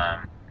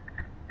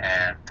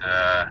 And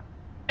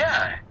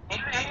yeah,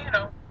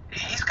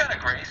 he's got a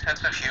great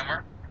sense of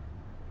humor.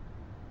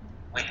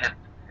 We had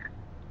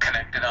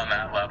connected on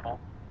that level.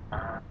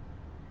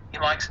 He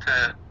likes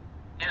to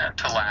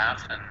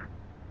laugh and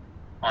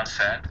on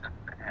set,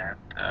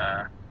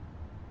 and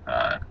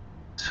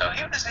so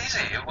he was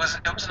easy. It was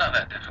not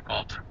that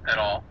difficult at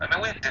all. I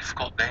mean, we had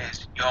difficult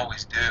days. You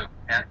always do,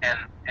 and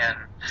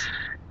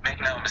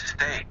make no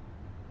mistake.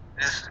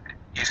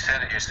 You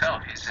said it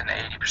yourself. He's in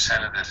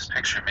 80% of this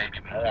picture, maybe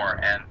more,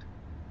 and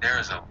there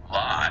is a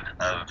lot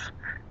of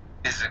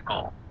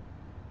physical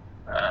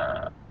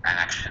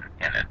action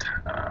in it.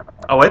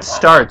 It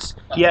starts.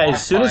 Yeah,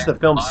 as soon as the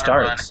film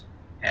starts.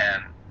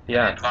 And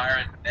yeah,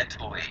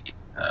 environmentally,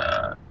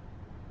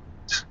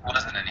 it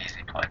wasn't an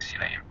easy place.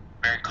 You're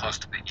very close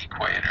to the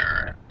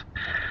equator, and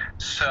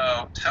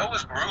so it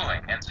was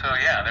grueling. And so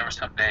yeah, there were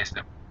some days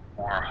that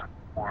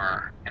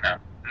were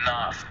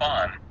not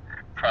fun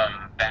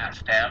from that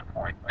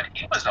standpoint. But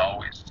he was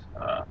always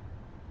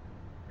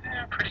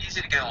pretty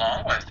easy to get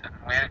along with, and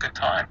we had a good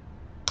time.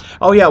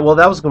 Oh yeah, well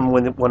that was going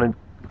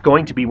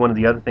to be one of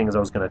the other things I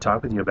was going to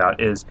talk with you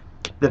about. Is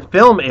the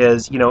film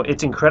is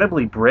it's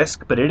incredibly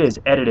brisk, but it is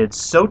edited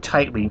so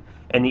tightly,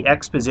 and the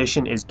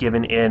exposition is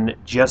given in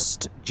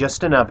just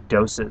enough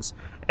doses.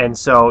 And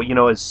so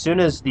as soon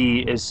as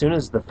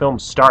the film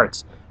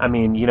starts, I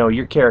mean your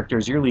lead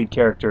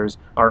characters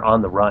are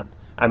on the run.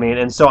 I mean,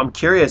 and so I'm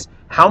curious,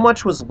 how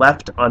much was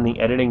left on the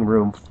editing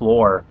room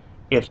floor,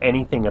 if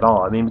anything at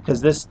all? I mean,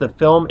 because the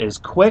film is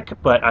quick,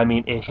 but I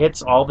mean, it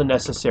hits all the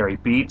necessary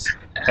beats,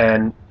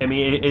 and I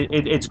mean,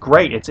 it's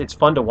great. It's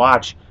fun to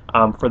watch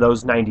for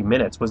those 90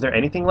 minutes. Was there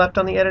anything left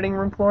on the editing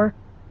room floor?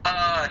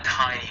 A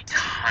tiny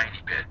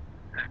bit.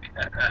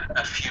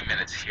 A few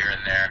minutes here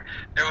and there.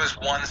 There was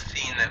one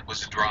scene that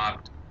was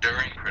dropped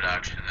during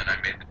production that I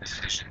made the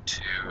decision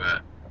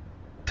to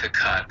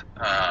cut.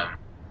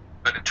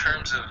 But in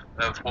terms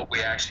of what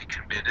we actually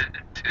committed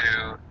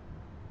to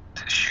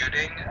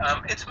shooting,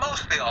 it's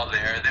mostly all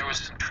there. There was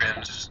some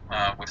trims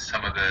with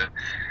some of the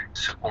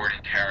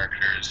supporting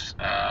characters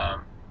a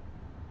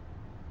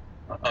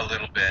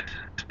little bit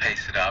to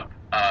pace it up.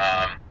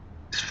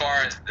 As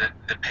far as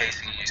the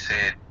pacing, you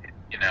say it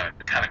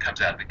kind of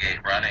comes out the gate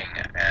running,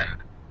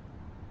 and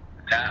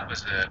that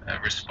was a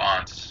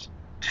response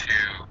to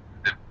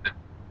the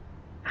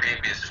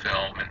previous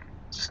film and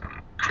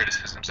some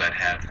criticisms I'd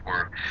had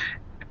for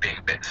it being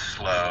a bit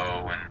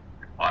slow and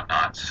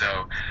whatnot.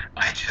 So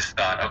I just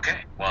thought,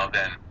 okay, well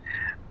then,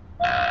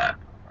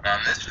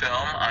 on this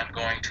film, I'm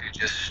going to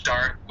just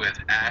start with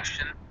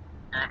action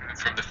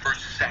from the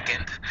first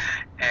second,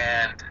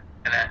 and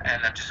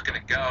I'm just going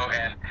to go.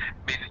 And I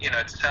mean,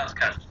 it sounds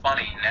kind of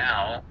funny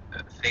now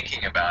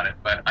thinking about it,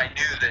 but I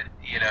knew that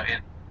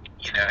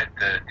in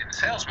the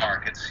sales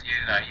markets,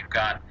 you've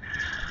got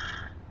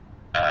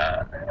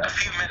a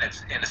few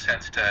minutes in a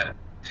sense to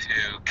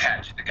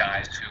catch the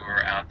guys who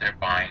are out there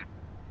buying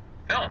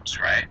films,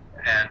 right?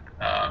 And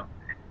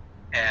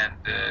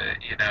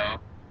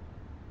they'll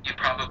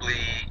probably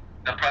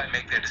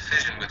make their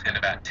decision within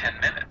about 10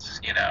 minutes,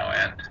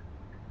 and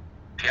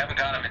if you haven't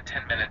got them in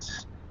 10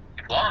 minutes,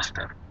 you've lost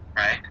them,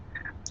 right?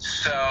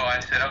 So I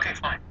said, okay,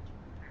 fine.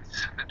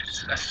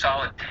 Just a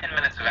solid 10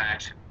 minutes of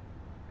action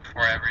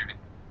before I ever even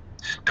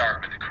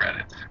start with the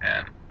credits,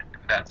 and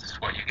that's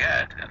what you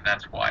get, and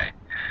that's why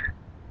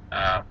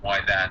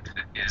that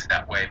is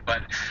that way.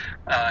 But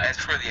as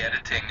for the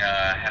editing,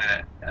 I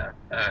had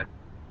a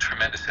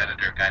tremendous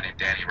editor, a guy named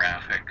Danny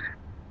Raffic,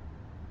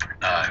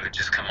 who had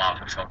just come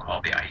off a film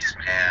called The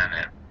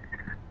Iceman,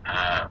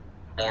 and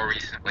more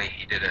recently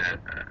he did a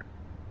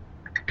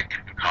big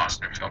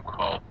Costner film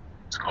called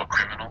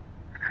Criminal.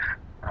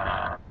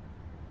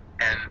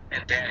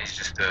 And Danny's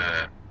just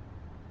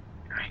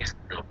he's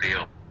the real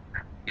deal.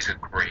 He's a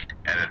great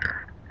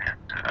editor, and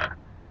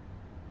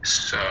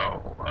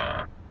so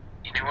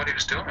he knew what he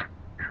was doing.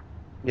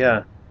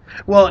 Yeah.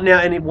 Well, now,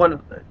 and one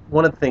of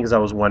the things I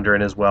was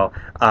wondering as well,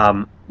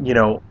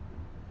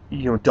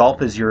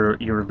 Dolph is your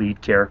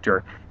lead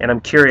character, and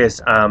I'm curious,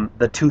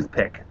 the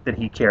toothpick that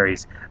he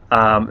carries.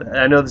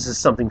 I know this is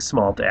something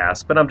small to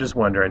ask, but I'm just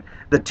wondering,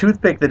 the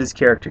toothpick that his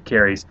character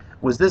carries,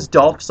 was this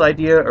Dolph's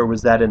idea, or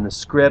was that in the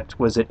script?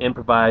 Was it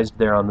improvised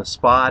there on the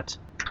spot?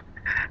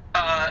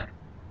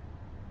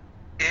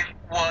 It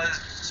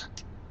was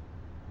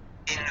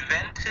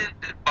invented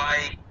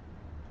by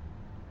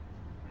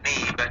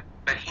me, but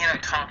he and I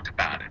talked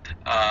about it.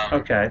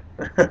 Okay.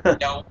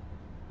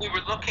 We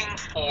were looking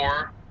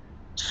for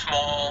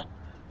small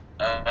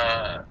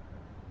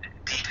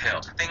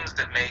details, things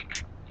that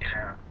make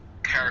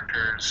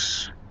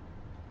characters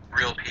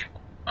real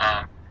people.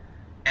 And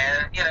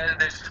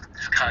there's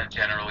kind of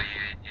generally,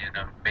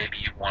 maybe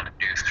you want to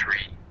do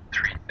three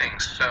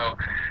things. So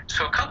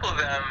a couple of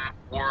them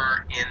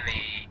were in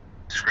the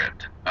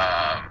script.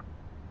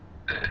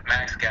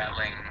 Max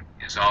Gatling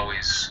is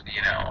always,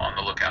 on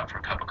the lookout for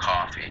a cup of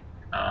coffee.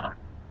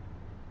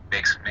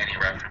 Makes many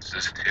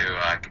references to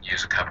I could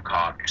use a cup of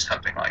coffee or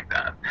something like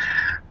that.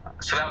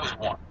 So that was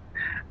one.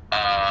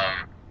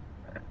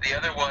 The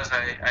other was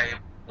I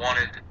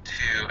wanted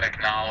to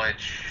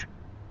acknowledge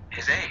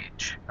his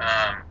age.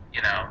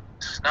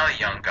 He's not a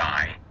young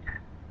guy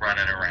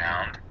running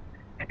around.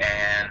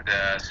 And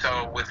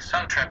so with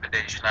some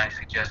trepidation, I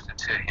suggested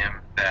to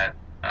him that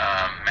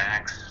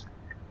Max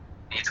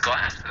needs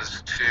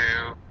glasses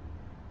to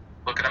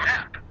look at a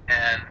map.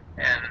 And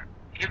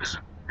he was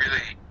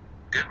really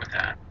good with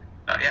that.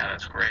 Yeah,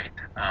 that's great.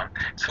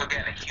 So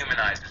again, it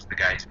humanizes the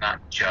guy. He's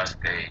not just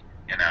a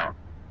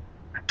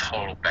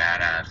total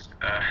badass,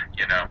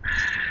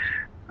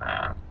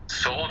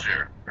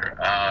 soldier.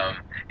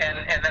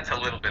 And that's a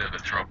little bit of a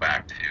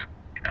throwback to,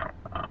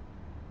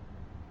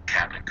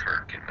 Captain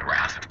Kirk in The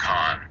Wrath of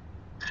Khan,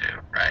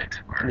 too, right?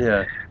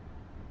 Where,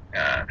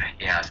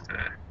 he has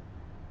to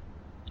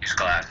use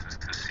glasses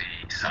to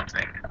see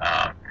something.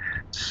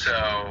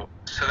 So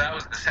that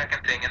was the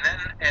second thing, and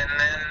then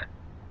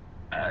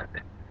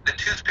the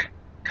toothpick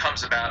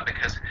comes about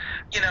because,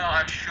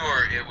 I'm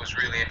sure it was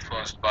really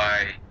influenced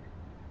by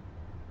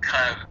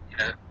kind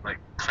of, like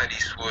Clint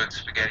Eastwood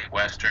spaghetti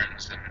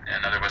westerns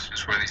and other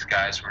westerns where these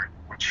guys were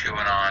chewing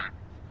on,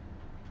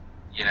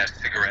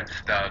 cigarette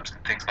stubs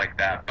and things like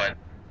that. But,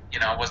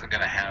 I wasn't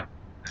going to have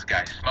this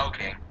guy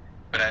smoking,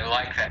 but I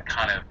like that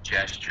kind of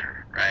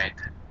gesture, right?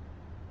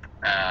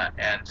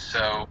 And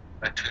so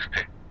a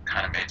toothpick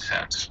kind of made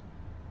sense.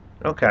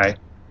 Okay.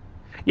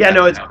 Yeah,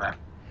 no, it's...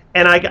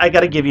 And I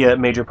got to give you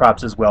major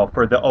props as well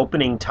for the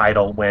opening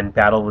title when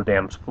Battle of the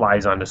Damned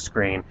flies onto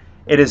screen.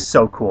 It is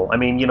so cool. I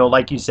mean,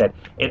 like you said,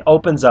 it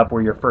opens up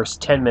where your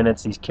first 10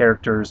 minutes, these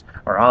characters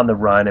are on the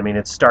run. I mean,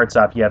 it starts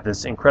off, you have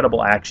this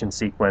incredible action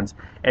sequence,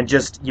 and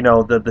just,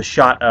 the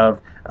shot of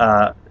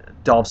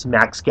Dolph's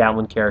Max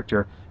Gatling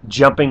character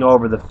jumping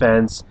over the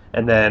fence,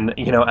 and then,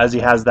 as he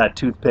has that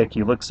toothpick,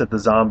 he looks at the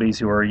zombies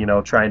who are,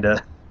 trying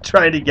to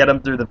get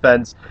him through the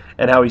fence,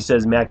 and how he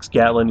says, Max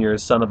Gatling, you're a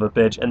son of a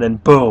bitch, and then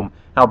boom,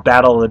 how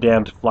Battle of the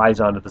Damned flies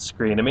onto the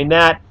screen. I mean,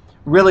 that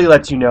really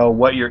lets you know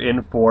what you're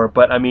in for,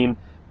 but I mean,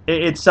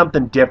 it's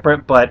something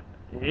different, but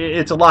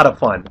it's a lot of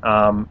fun.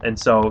 And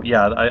so,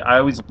 yeah, I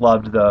always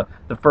loved the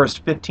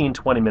first 15,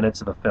 20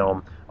 minutes of the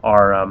film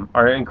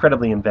are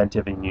incredibly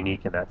inventive and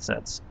unique in that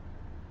sense.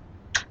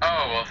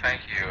 Oh well,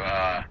 thank you.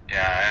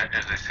 Yeah,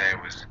 as I say,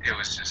 it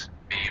was just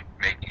me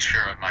making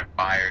sure my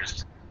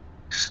buyers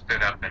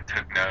stood up and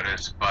took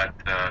notice. But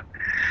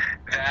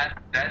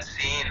that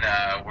scene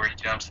where he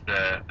jumps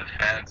the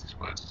fence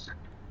was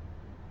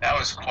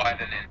quite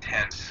an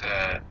intense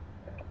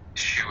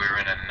issue. We were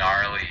in a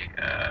gnarly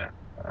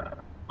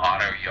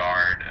auto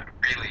yard, a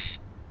really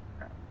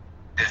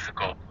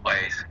difficult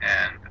place,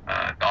 and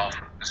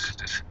Dolphin was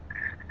just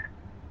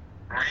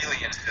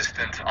really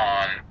insistent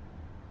on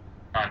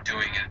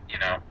doing it.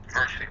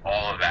 Virtually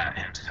all of that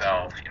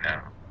himself.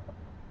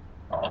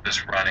 All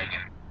this running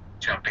and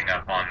jumping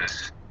up on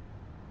this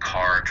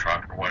car,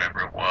 truck, or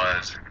whatever it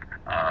was.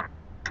 Um,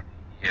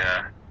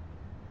 yeah,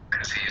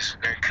 because he's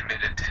very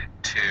committed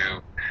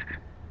to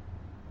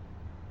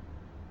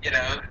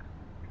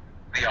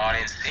the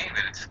audience seeing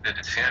that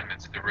it's him.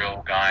 It's the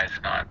real guy.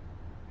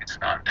 It's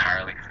not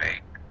entirely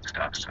fake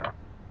stuff. So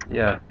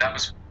Yeah. that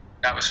was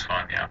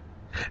fun. Yeah.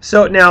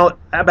 So now,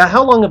 about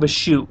how long of a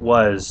shoot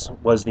was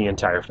the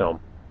entire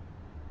film?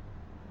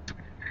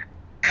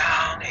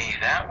 Golly,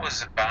 that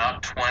was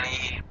about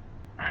I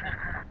don't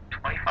know,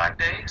 25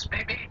 days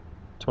maybe.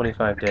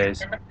 25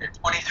 days.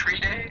 23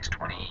 days,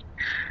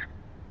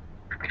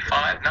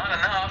 25. Not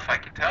enough, I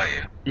can tell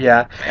you.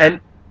 Yeah,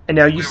 Man, and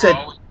now you we said were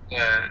always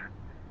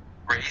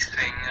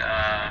racing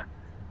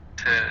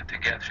to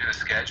get through the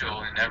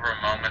schedule, and never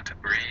a moment to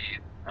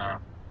breathe.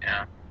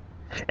 Yeah,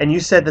 and you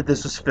said that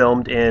this was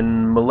filmed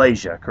in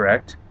Malaysia,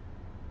 correct?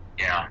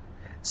 yeah.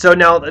 So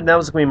now that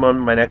was going to be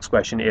my next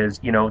question is,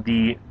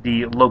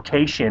 the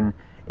location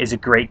is a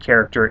great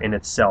character in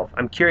itself.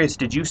 I'm curious,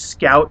 did you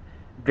scout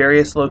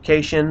various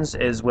locations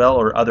as well,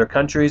 or other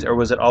countries, or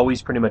was it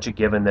always pretty much a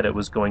given that it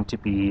was going to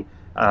be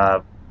uh,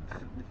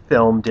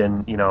 filmed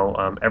in,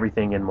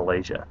 everything in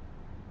Malaysia?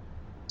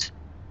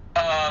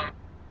 Um,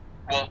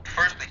 well,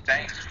 firstly,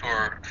 thanks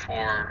for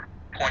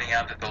pointing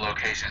out that the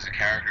location is a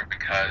character,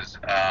 because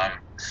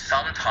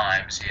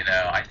sometimes,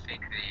 I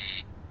think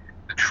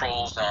the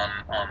trolls on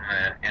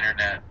the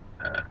internet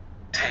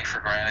take for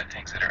granted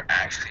things that are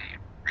actually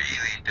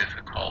really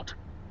difficult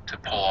to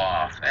pull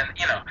off. And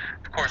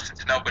of course,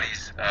 it's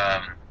nobody's.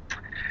 Uh,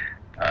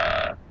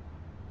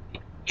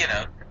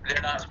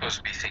 they're not supposed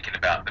to be thinking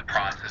about the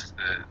process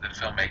the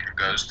filmmaker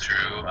goes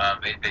through.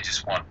 They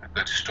just want a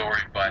good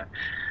story, but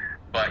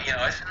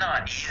it's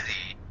not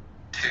easy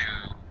to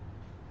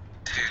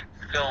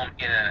film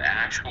in an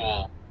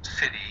actual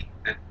city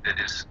that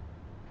is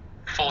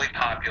fully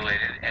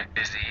populated and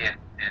busy and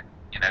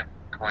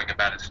going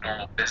about its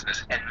normal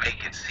business, and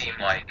make it seem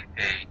like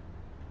a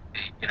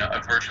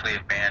virtually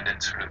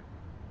abandoned sort of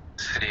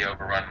city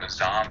overrun with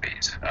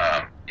zombies.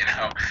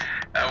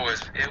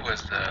 It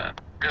was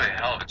really a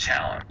hell of a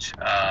challenge.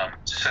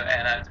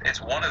 And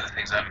it's one of the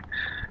things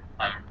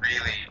I'm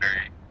really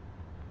very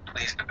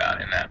pleased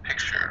about in that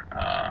picture.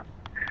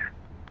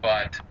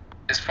 But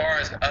as far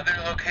as other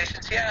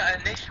locations, yeah,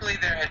 initially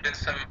there had been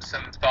some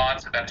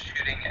thoughts about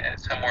shooting it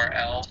somewhere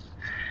else,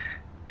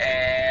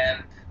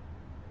 and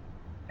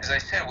as I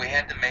said, we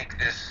had to make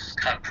this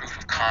kind of proof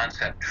of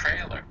concept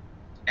trailer,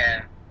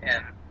 and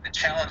the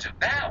challenge of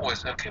that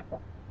was, okay,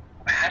 well,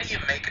 how do you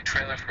make a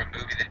trailer for a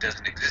movie that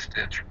doesn't exist,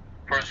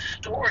 for a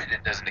story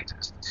that doesn't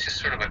exist? It's just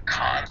sort of a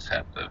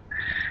concept of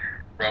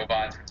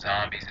robots and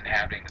zombies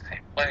inhabiting the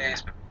same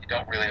place, but you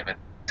don't really have a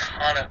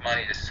ton of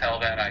money to sell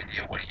that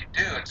idea. What do you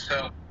do? And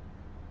so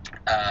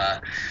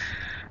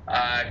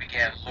I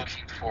began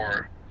looking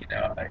for,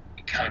 a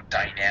kind of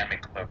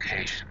dynamic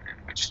location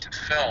in which to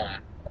film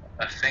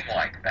a thing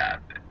like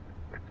that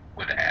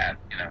would add,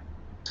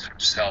 sort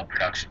of sell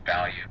production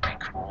value, be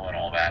cool, and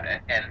all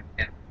that, and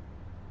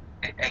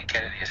get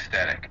the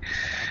aesthetic.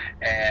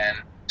 And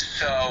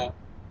so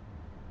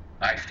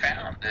I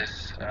found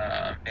this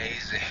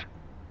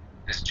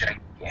this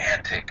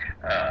gigantic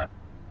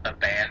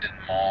abandoned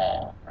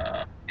mall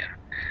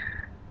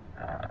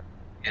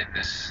in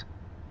this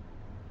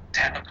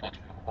town called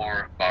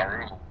Johor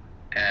Bahru,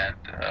 and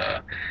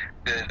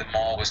the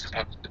mall was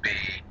supposed to be,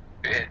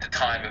 at the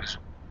time it was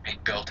being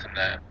built in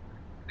the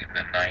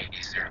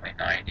 90s, the early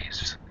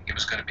 90s. It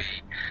was going to be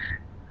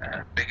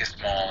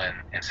biggest mall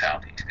in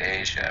Southeast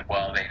Asia.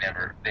 Well, they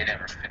never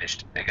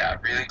finished it. They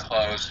got really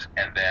close,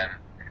 and then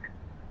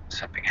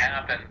something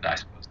happened. I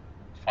suppose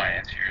the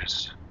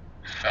financiers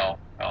fell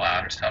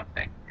out or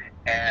something,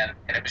 and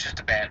it was just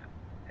abandoned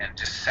and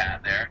just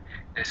sat there.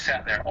 It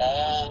sat there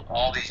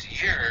all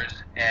these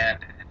years, and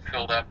it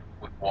filled up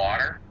with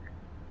water.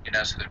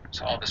 So there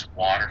was all this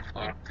water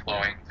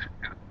flowing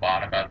through the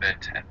bottom of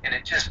it, and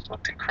it just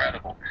looked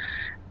incredible.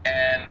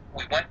 And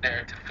we went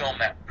there to film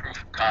that proof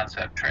of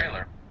concept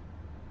trailer.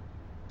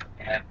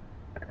 And,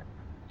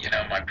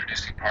 my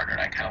producing partner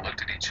and I kind of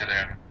looked at each other,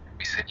 and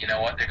we said, you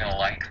know what, they're going to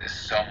like this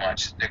so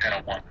much, they're going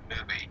to want the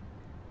movie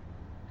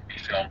to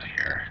be filmed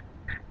here.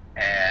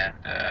 And,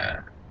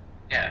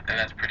 yeah, and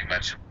that's pretty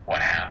much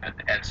what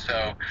happened. And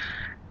so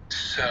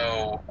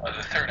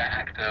the third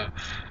act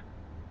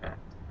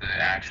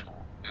the actual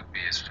movie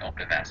is filmed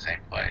in that same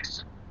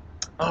place.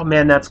 Oh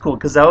man, that's cool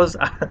because that was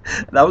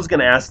I was going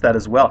to ask that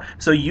as well.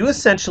 So you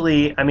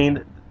essentially, I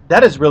mean,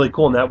 that is really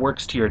cool and that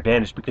works to your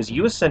advantage because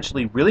you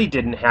essentially really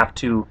didn't have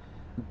to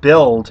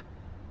build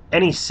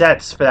any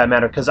sets for that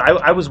matter because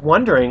I was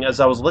wondering as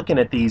I was looking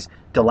at these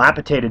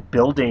dilapidated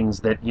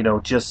buildings that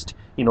just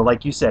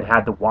like you said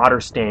had the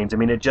water stains. I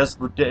mean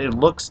it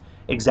looks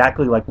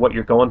exactly like what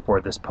you're going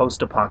for, this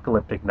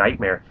post-apocalyptic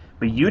nightmare,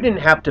 but you didn't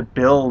have to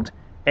build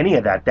any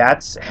of that.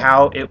 That's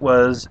how it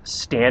was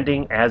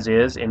standing as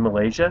is in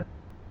Malaysia.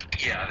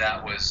 Yeah,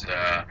 that was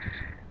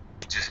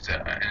just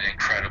an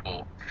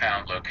incredible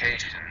found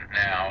location.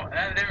 Now,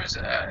 there was,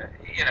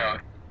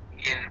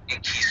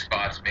 in key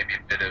spots, maybe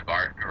a bit of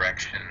art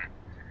direction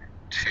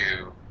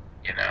to,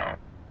 you know,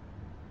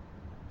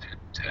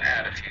 to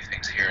add a few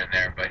things here and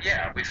there. But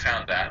yeah, we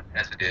found that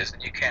as it is,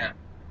 and can't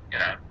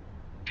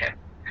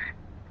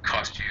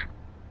cost you,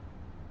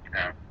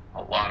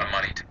 a lot of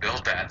money to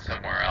build that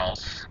somewhere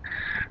else.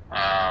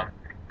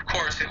 Of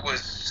course,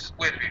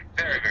 we had to be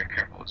very, very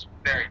careful. It was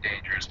a very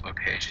dangerous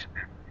location,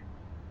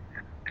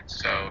 and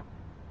so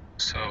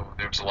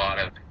there was a lot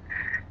of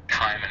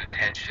time and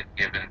attention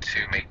given to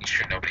making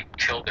sure nobody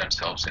killed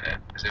themselves in it,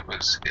 because it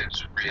was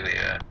really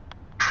a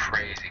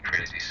crazy,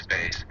 crazy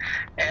space.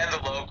 And the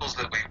locals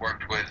that we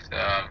worked with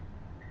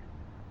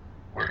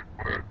were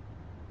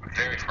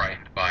very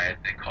frightened by it.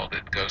 They called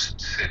it Ghost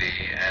City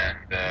and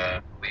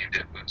believed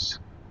it was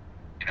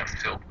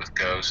filled with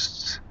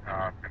ghosts.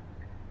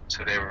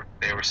 So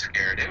they were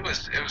scared. It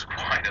was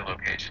quite a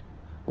location.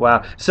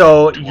 Wow.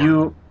 So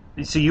you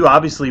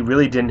obviously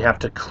really didn't have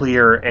to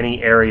clear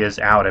any areas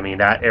out. I mean,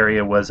 that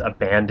area was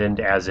abandoned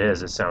as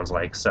is, it sounds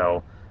like.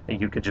 So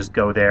you could just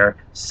go there,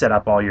 set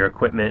up all your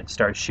equipment,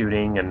 start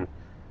shooting, and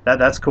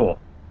that's cool.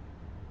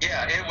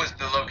 Yeah, it was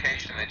the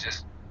location that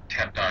just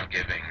kept on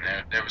giving.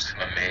 There was some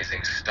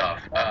amazing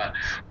stuff.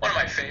 One of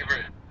my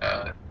favorite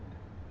uh,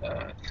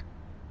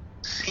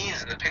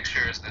 scenes in the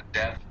picture is the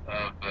death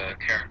of a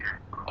character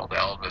called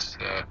Elvis.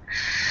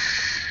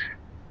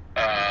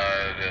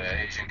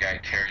 The Asian guy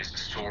carries a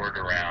sword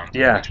around,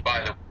 Yeah. which,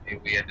 by the way,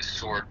 we had the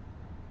sword.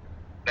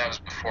 That was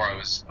before I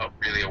was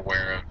really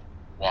aware of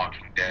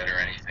Walking Dead or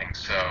anything,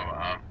 so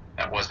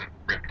that wasn't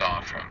ripped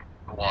off from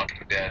The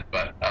Walking Dead.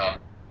 Uh,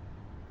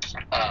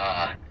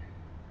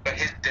 but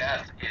his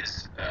death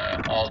is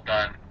all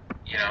done,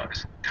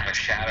 this kind of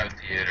shadow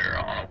theater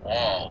on a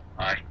wall.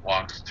 He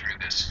walks through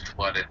this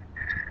flooded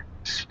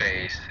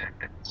space,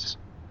 and it's,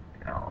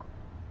 you know,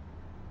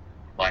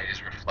 light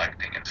is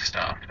reflecting and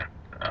stuff. And,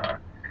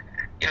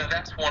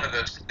 that's one of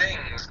those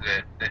things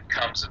that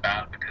comes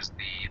about because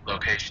the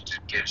location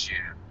just gives you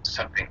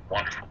something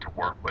wonderful to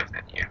work with,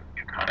 and you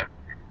kind of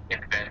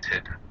invent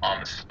it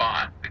on the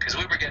spot. Because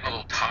we were getting a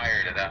little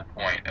tired at that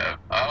point of,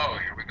 oh,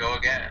 here we go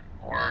again,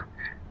 or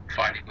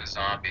fighting with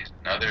zombies,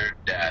 another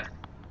death.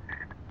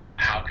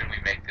 How can we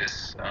make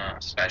this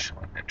special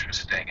and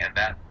interesting? And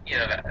that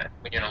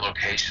when you're in a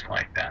location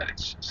like that,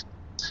 it's just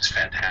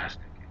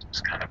fantastic. It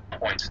just kind of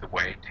points the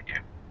way to you.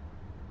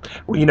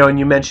 Well, and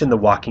you mentioned The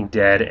Walking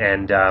Dead,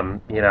 and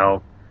I'm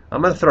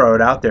gonna throw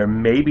it out there.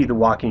 Maybe The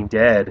Walking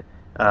Dead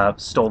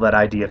stole that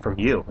idea from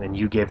you, and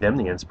you gave them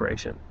the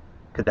inspiration.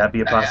 Could that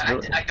be a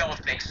possibility? I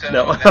don't think so.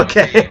 No. That would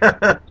Okay. be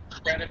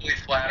incredibly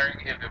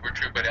flattering if it were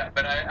true, but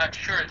I'm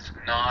sure it's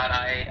not.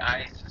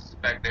 I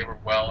suspect they were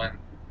well in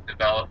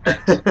development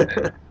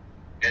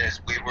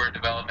as we were in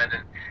development,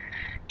 and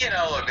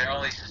look,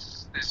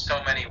 there's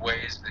so many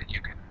ways that you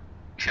can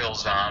kill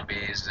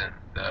zombies, and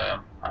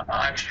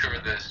I'm sure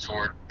the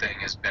sword thing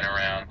has been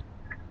around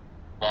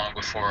long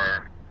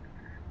before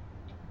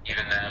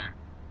even them.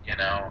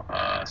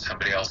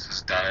 Somebody else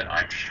has done it.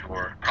 I'm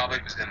sure. Probably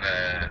was in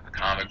the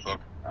comic book.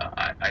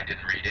 I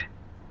didn't read it,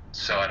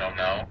 so I don't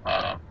know.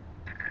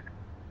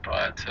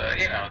 But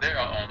there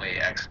are only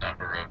X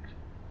number of.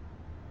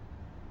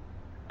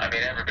 I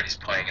mean, everybody's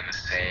playing in the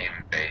same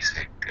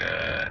basic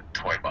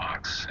toy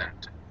box, and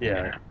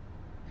Yeah.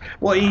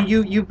 Well,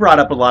 you brought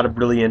up a lot of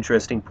really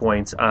interesting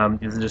points.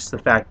 Is just the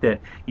fact that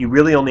you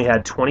really only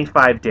had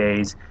 25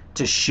 days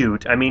to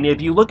shoot. I mean,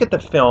 if you look at the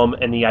film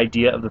and the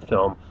idea of the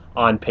film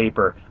on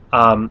paper,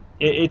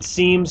 it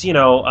seems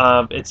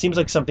it seems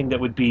like something that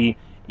would be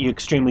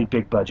extremely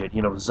big budget.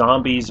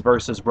 Zombies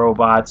versus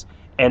robots,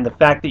 and the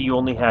fact that you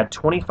only had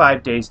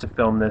 25 days to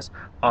film this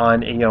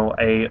on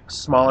a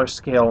smaller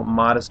scale,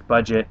 modest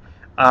budget.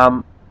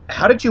 Um,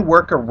 how did you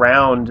work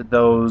around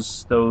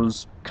those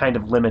kind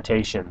of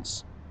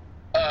limitations?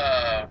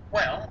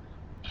 Well,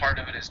 part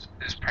of it is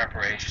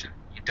preparation.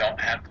 You don't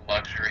have the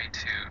luxury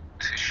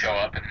to show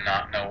up and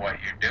not know what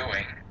you're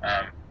doing.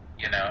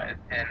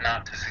 And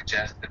not to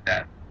suggest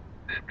that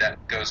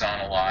goes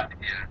on a lot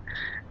in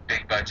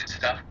big budget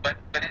stuff, but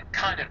it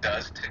kind of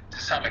does to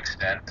some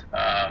extent.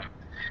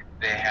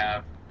 They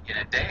have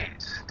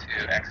days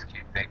to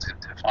execute things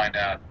and to find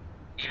out.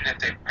 Even if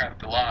they've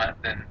prepped a lot,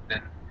 then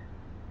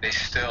they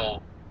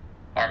still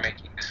are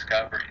making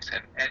discoveries,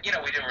 and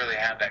we didn't really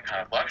have that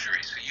kind of luxury.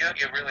 So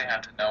you really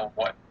have to know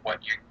what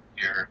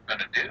you're going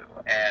to do,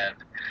 and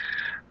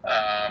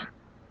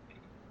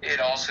it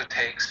also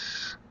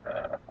takes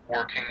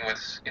working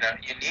with,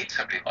 you need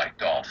somebody like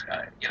Dolph.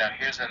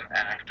 Here's an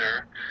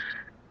actor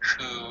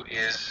who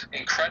is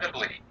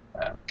incredibly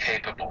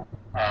capable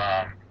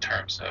in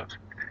terms of,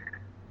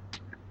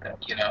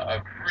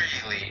 a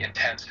really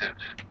intensive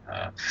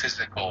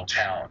physical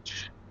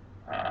challenge.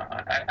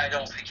 I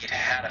don't think he'd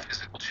had a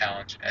physical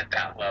challenge at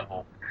that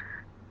level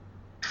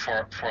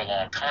for a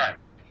long time.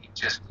 He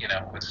just,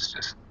 was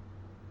just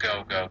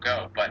go, go,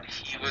 go. But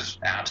he was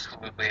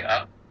absolutely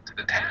up to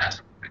the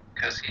task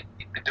because he'd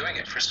been doing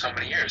it for so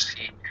many years.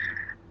 He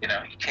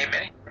came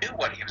in, he knew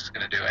what he was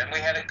going to do, and we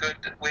had a good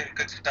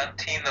stunt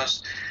team.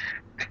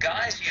 The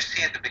guys you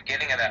see at the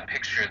beginning of that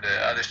picture,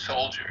 the other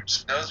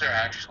soldiers, those are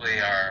actually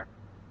our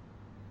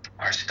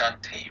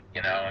stunt team,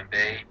 and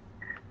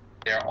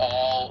they're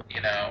all,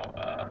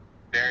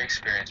 very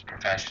experienced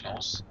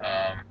professionals,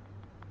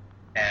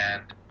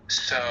 and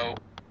so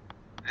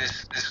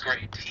this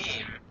great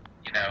team,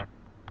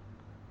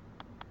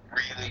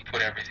 really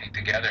put everything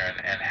together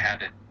and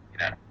had it,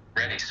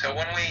 ready. So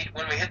when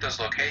we hit those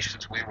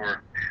locations, we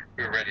were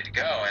ready to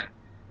go, and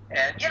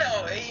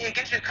it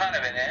gives you kind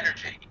of an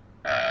energy.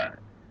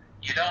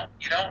 You don't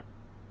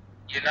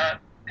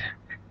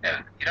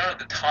have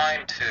the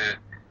time to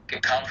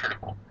get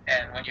comfortable,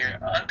 and when you're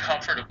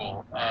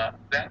uncomfortable,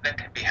 that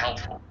can be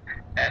helpful.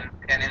 And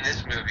in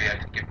this movie, I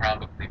think it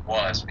probably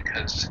was,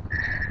 because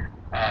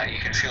you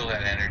can feel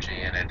that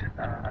energy in it,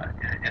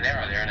 and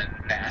they're in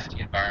a nasty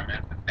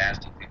environment with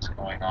nasty things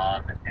going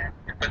on,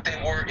 but they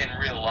were in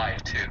real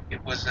life too.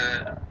 It was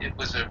a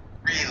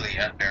really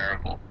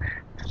unbearable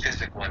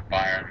physical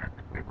environment.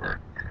 We were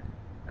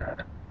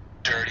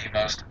dirty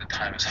most of the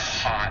time. It was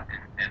hot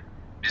and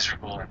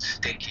miserable and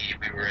stinky.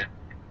 We were in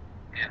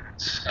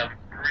some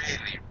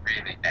really,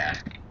 really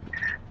nasty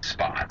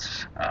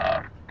spots,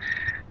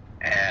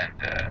 and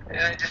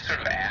it just sort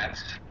of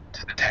adds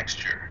to the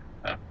texture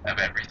of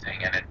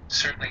everything, and it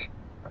certainly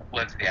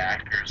lets the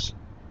actors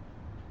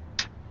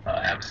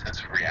have a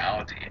sense of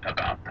reality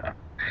about them.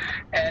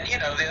 And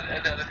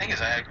the other thing is,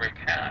 I had a great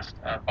cast.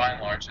 By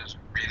and large, there's a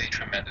really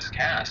tremendous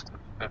cast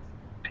of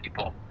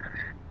people,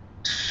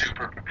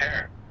 super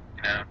prepared.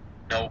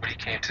 Nobody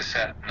came to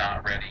set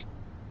not ready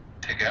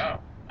to go.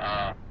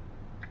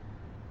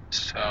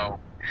 So,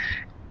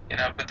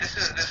 but this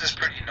is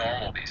pretty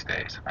normal these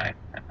days. I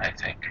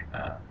think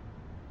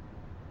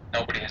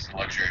nobody has the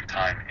luxury of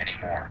time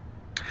anymore.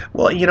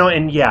 Well,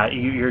 and yeah,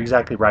 you're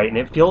exactly right. And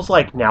it feels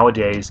like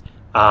nowadays,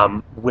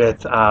 with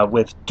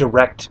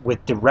direct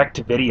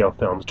to video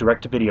films,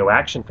 direct to video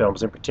action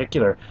films in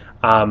particular,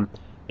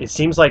 it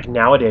seems like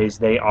nowadays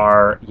they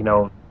are,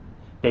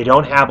 they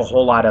don't have a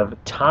whole lot of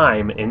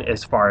time in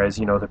as far as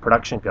the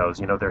production goes.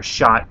 They're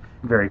shot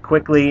very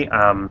quickly.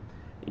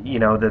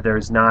 That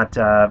there's not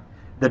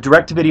the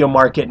direct to video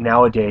market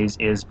nowadays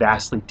is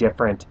vastly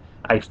different,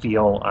 I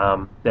feel,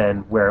 than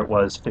where it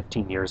was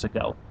 15 years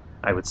ago,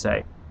 I would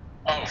say.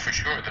 Oh, for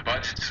sure. The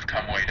budgets have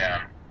come way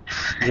down.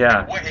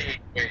 Yeah.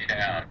 way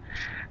down.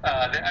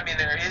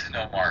 There is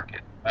no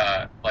market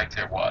like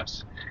there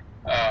was.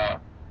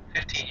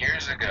 15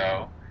 years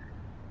ago,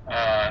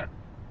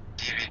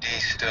 DVD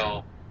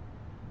still,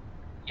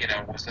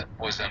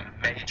 was a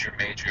major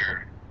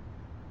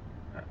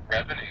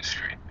revenue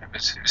stream. It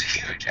was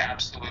huge,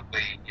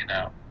 absolutely,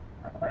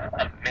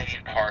 a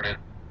main part of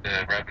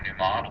the revenue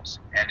models,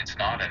 and it's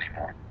not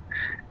anymore.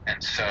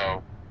 And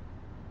so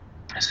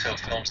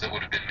films that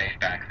would have been made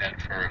back then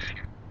for a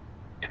few,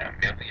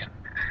 million,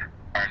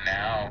 are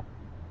now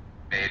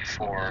made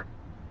for,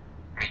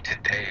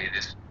 today,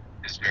 this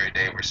very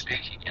day we're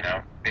speaking,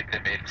 maybe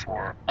they're made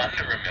for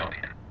under $1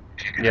 million,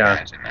 if you can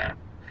imagine that.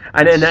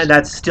 And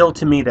that's still,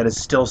 to me, that is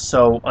still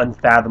so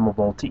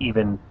unfathomable to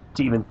even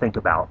think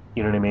about.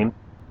 You know what I mean?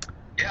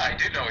 Yeah, I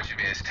do know what you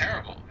mean. It's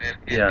terrible.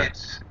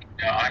 It's,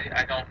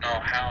 I don't know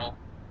how,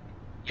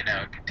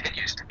 it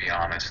continues, to be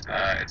honest.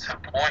 At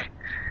some point,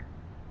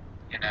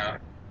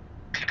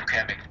 people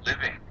can't make a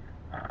living.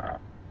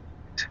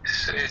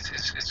 It's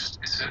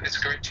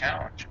a great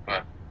challenge,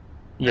 but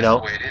that's the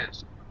way it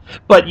is.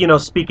 But,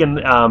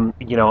 speaking,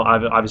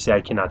 obviously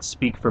I cannot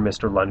speak for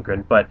Mr.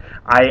 Lundgren, but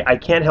I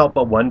can't help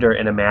but wonder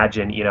and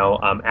imagine,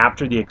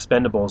 after The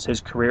Expendables,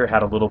 his career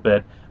had a little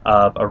bit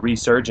of a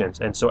resurgence.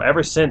 And so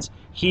ever since,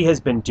 he's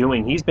been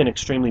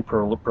extremely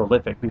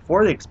prolific.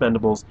 Before The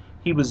Expendables,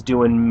 he was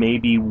doing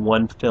maybe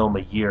one film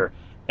a year.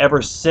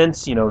 Ever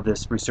since,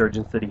 this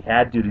resurgence that he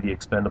had due to The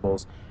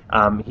Expendables,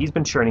 he's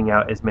been churning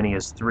out as many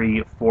as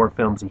 3-4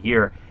 films a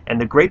year. And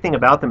the great thing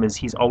about them is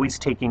he's always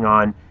taking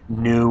on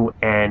new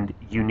and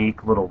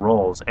unique little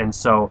roles. And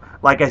so,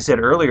 like I said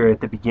earlier at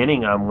the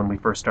beginning, when we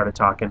first started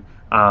talking,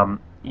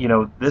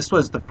 this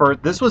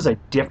was a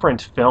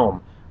different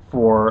film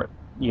for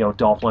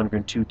Dolph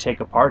Lundgren to take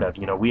a part of.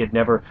 We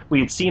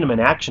had seen him in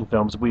action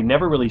films. We'd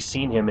never really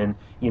seen him in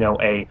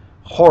a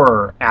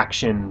horror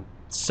action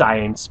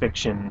science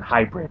fiction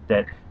hybrid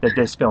that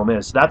this film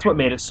is. So that's what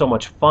made it so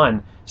much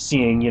fun,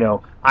 seeing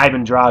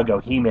Ivan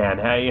Drago, He-Man,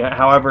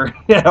 however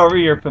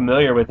you're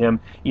familiar with him,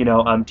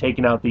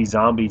 taking out these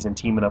zombies and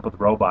teaming up with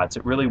robots.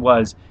 It really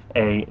was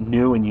a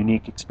new and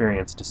unique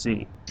experience to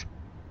see.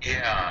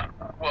 Yeah,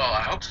 well,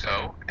 I hope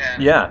so.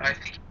 And Yeah. I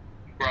think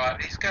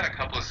he's got a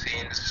couple of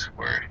scenes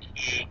where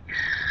he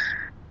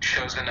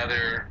shows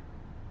another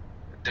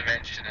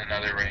dimension,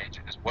 another range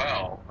as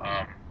well.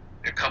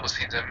 A couple of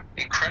scenes I'm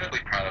incredibly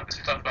proud of. The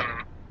stuff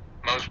I'm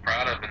most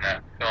proud of in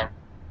that film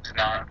is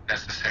not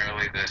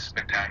necessarily the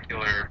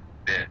spectacular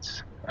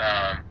bits.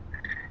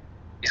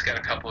 He's got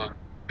a couple of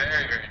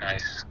very, very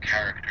nice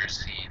character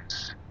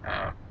scenes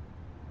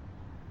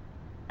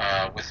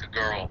with the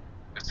girl,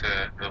 with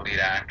the lead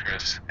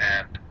actress,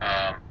 and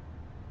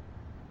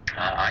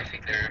I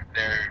think they're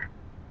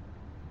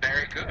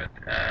very good.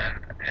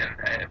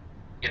 And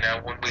you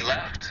know, when we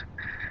left,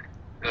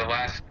 the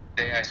last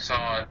day I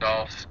saw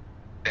Dolph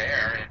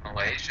there in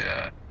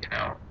Malaysia, you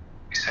know,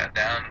 we sat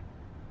down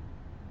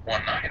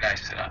one night and I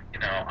said, you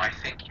know, I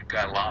think you've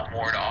got a lot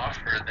more to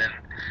offer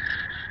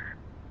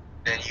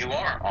than you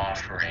are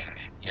offering,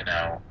 you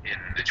know, in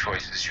the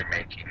choices you're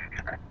making.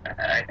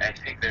 I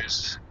think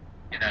there's,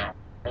 you know,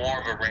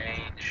 more of a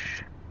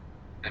range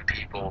than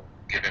people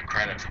give him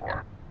credit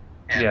for.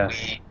 And Yeah.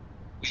 we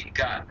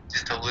got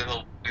just a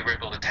little, we were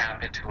able to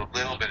tap into a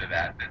little bit of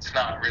that. It's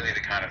not really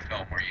the kind of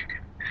film where you can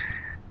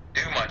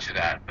do much of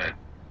that, but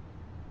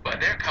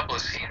there are a couple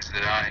of scenes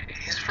that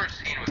his first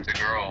scene with the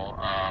girl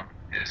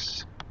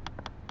is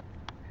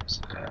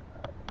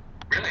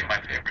really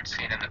my favorite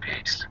scene in the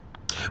piece.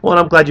 Well, and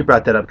I'm glad you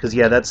brought that up because,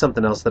 yeah, that's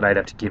something else that I'd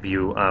have to give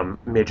you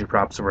major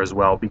props for as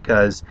well.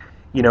 Because,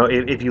 you know,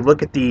 if you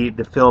look at the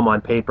film on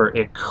paper,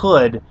 it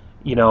could,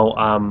 you know,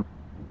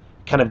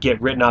 kind of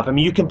get written off. I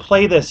mean, you could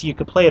play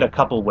it a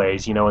couple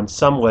ways, you know, and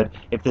some would,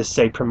 if this,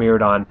 say,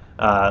 premiered on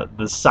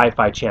the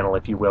Sci-Fi Channel,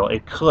 if you will,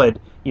 it could,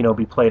 you know,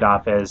 be played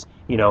off as,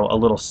 you know, a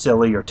little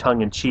silly or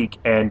tongue-in-cheek.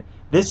 And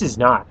this is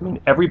not. I mean,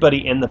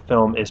 everybody in the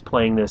film is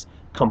playing this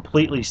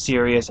completely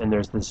serious, and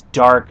there's this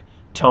dark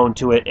tone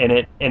to it, and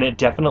it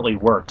definitely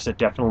works. It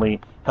definitely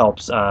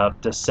helps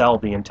to sell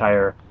the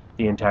entire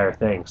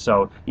thing.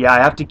 So yeah,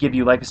 I have to give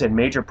you, like I said,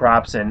 major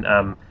props and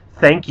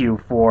thank you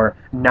for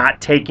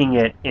not taking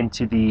it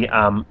into the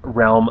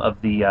realm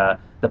of the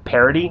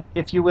parody,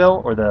 if you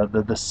will, or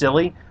the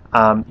silly.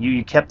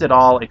 You kept it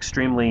all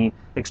extremely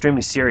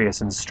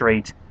serious and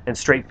straight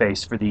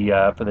face for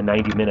the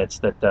 90 minutes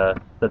that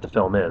the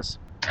film is.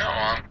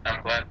 Oh,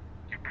 I'm glad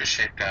you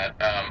appreciate that.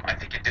 I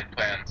think it did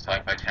play on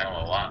Sci-Fi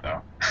Channel a lot,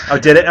 though. Oh,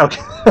 did it?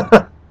 Okay.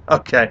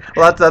 Okay.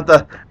 Well,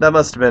 that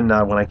must have been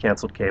when I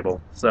canceled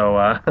cable.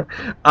 So,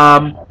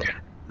 um,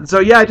 so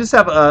yeah, I just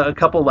have a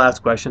couple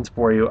last questions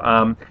for you.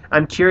 I'm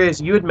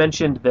curious. You had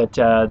mentioned that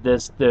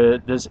this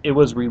it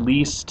was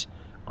released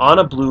on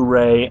a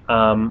Blu-ray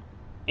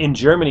in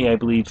Germany, I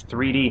believe,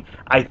 3D.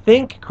 I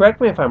think.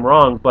 Correct me if I'm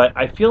wrong, but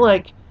I feel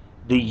like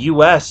the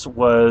U.S.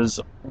 was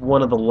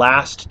one of the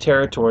last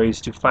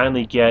territories to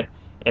finally get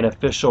an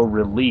official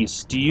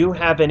release. Do you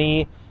have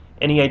any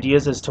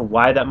ideas as to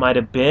why that might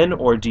have been,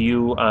 or did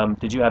you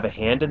have a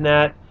hand in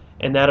that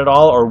at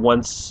all, or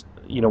once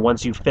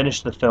you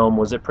finished the film,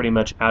 was it pretty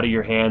much out of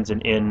your hands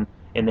and in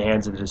the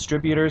hands of the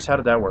distributors? How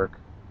did that work?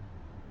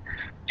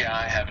 Yeah,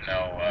 I have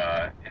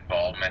no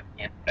involvement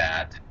in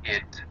that.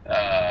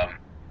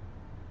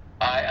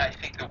 I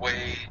think the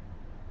way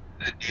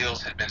the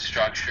deals had been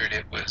structured,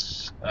 it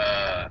was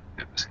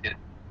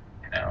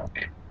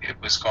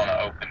going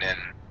to open in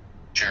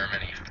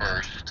Germany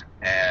first,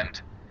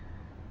 and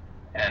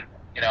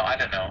you know, I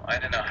don't know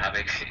how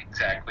they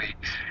exactly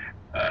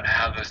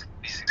how these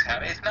things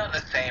happen. It's not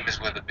the same as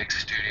with a big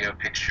studio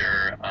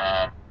picture.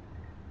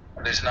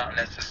 There's not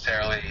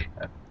necessarily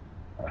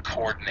a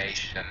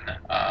coordination.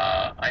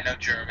 I know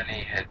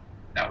Germany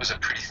that was a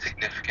pretty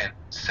significant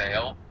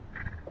sale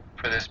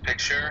for this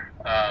picture.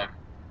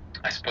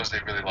 I suppose they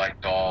really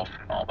liked Dolph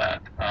and all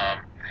that.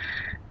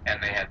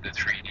 And they had the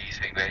 3D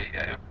thing.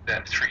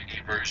 That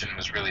 3D version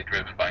was really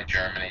driven by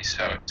Germany,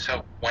 so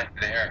went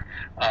there.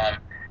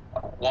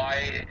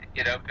 Why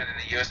it opened in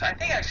the U.S.? I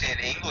think actually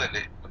in England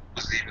it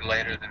was even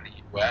later than the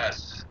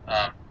U.S.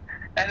 I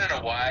don't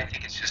know why. I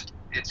think it's just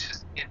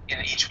in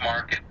each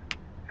market,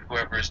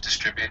 whoever is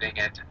distributing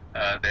it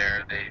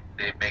there,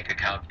 they make a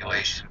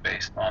calculation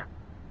based on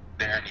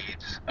their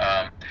needs.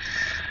 Uh,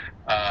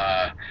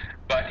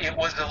 but it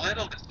was a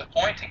little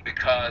disappointing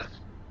because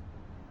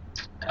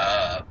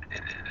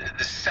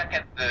the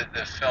second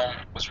the film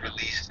was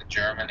released in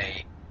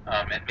Germany,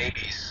 and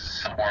maybe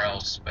somewhere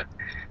else, but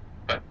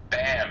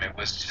bam, it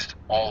was just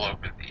all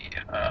over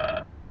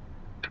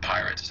the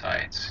pirate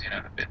sites, you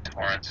know, the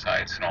BitTorrent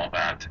sites and all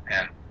that,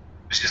 and it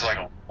was just like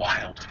a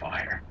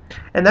wildfire.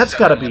 And So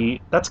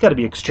that's got to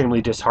be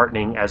extremely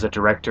disheartening as a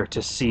director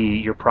to see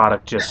your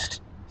product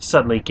just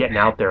suddenly getting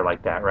out there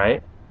like that,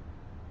 right?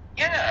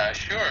 yeah,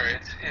 sure,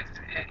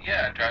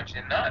 yeah, it drives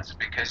you nuts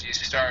because you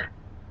start,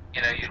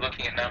 you know, you're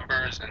looking at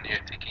numbers and you're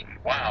thinking,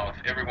 wow,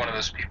 if every one of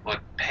those people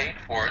had paid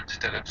for it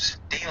instead of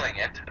stealing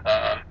it,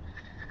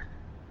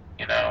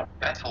 you know,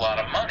 that's a lot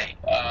of money.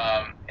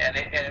 And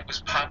it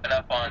was popping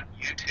up on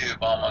YouTube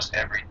almost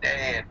every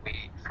day, and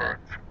for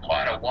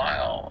quite a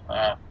while,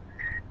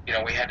 you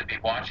know, we had to be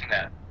watching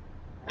that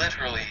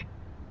literally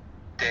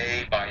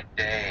day by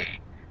day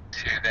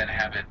to then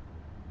have it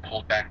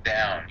pulled back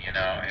down.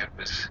 It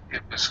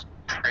was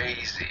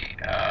crazy.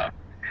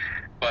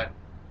 But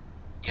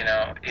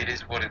it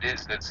is what it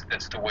is.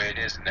 That's the way it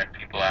is. And there are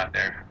people out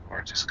there who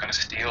are just going to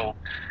steal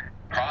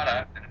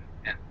product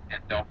and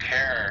don't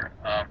care.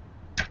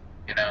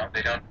 They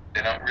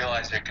don't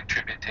realize they're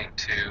contributing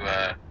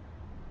to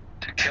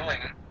killing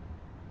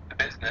the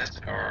business,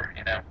 or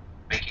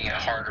making it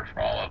harder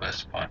for all of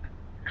us. But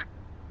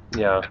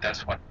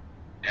that's what.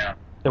 Yeah.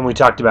 And we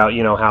talked about,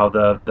 how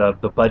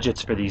the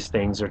budgets for these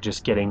things are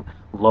just getting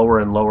lower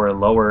and lower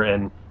and lower,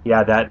 and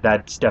yeah,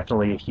 that's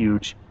definitely a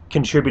huge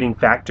contributing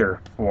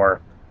factor for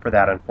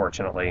that,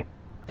 unfortunately.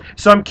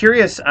 So I'm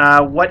curious,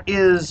 what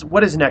is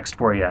next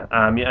for you?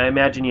 I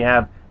imagine you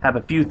have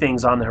a few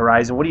things on the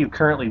horizon. What are you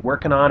currently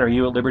working on? Are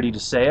you at liberty to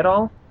say at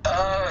all?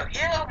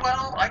 Yeah,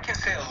 well, I can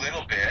say a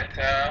little bit.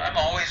 I'm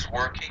always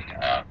working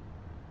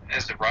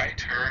as a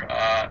writer.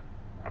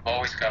 I've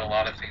always got a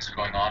lot of things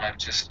going on. I've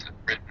just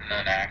written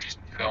an action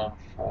film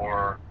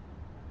for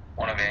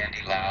one of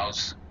Andy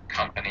Lau's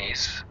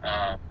companies.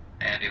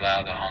 Andy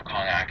Lau, the Hong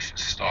Kong action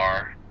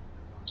star,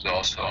 who's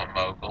also a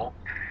mogul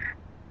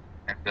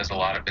and does a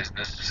lot of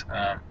business.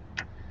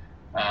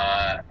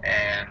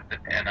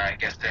 And I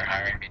guess they're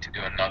hiring me to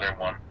do another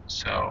one,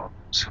 so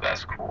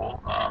that's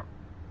cool.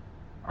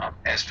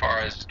 As far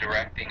as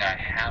directing, I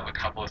have a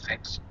couple of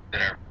things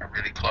that are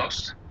really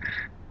close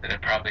that I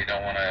probably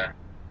don't want to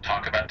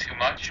talk about too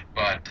much,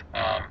 but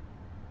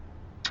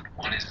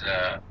one is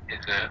a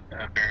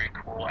very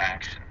cool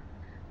action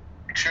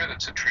picture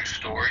that's a true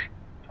story,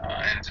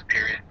 and it's a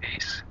period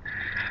piece,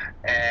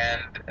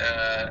 and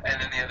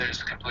then the other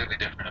is completely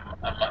different,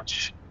 a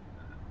much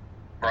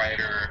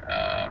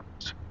brighter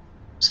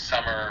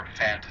summer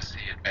fantasy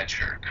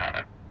adventure kind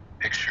of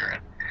picture,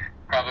 and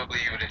probably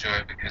you would enjoy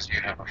it because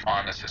you have a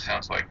fondness, it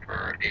sounds like,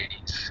 for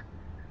 80s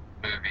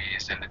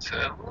movies, and it's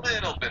a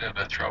little bit of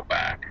a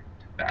throwback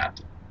to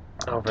that.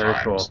 Oh, very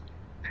times. cool.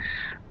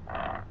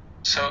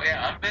 So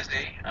yeah, I'm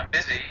busy.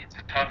 It's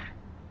a tough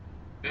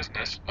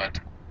business, but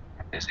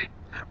I'm busy.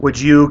 Would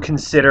you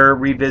consider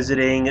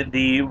revisiting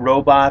the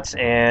robots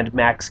and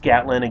Max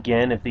Gatlin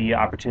again if the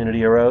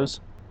opportunity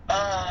arose?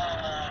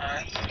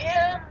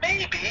 Yeah,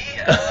 maybe.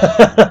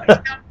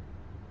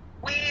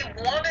 We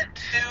wanted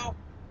to,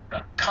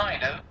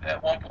 kind of,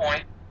 at one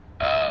point,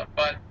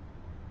 but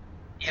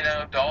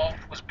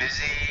Dolph was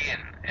busy,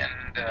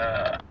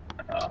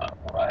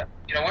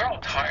 we're all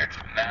tired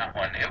from that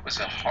one. It was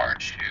a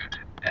hard shoot,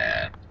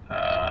 and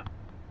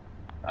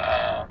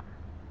um,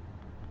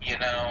 you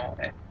know,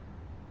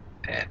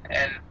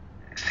 and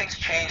things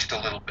changed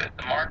a little bit.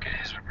 The market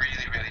has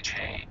really, really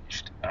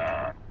changed.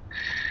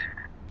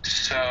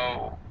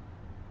 So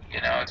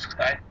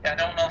I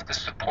don't know if the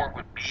support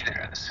would be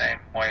there the same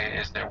way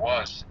as there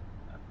was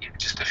even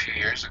just a few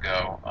years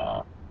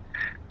ago.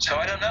 So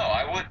I don't know.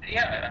 I would,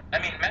 yeah. I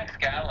mean, Max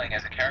Gatling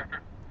as a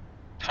character,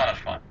 ton of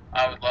fun.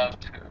 I would love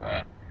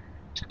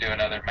to do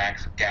another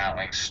Max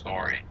Gatling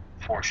story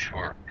for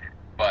sure,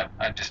 but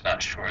I'm just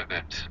not sure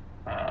that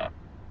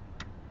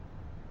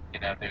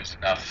there's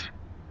enough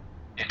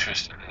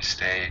interest in the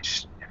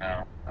stage.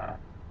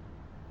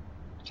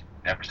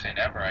 Never say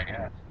never, I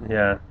guess.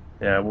 Yeah,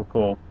 well,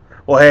 cool.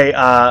 Well, hey,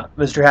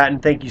 Mr. Hatton,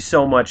 thank you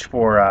so much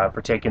for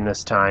taking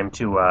this time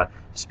to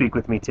speak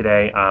with me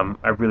today.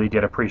 I really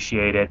did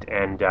appreciate it,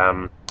 and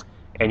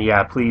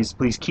yeah, please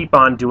keep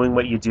on doing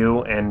what you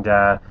do.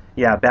 And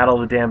yeah, Battle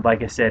of the Damned,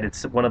 like I said,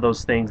 it's one of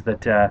those things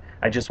that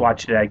I just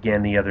watched it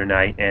again the other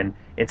night, and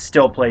it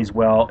still plays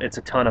well. It's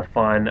a ton of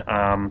fun,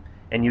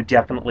 and you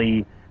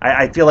definitely,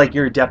 I feel like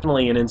you're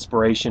definitely an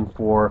inspiration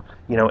for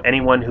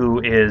anyone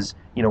who is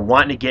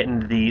wanting to get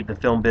into the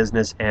film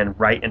business and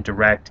write and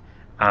direct.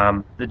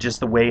 Just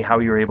the way how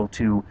you're able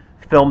to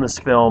film this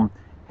film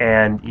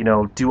and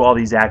do all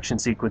these action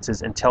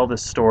sequences and tell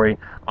this story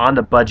on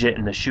the budget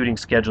and the shooting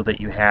schedule that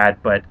you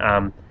had, but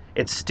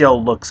it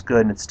still looks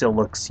good and it still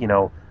looks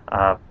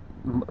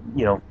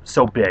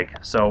so big.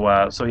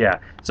 So yeah,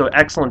 so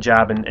excellent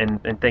job,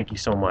 and thank you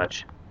so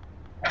much.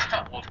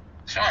 Well,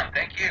 Sean,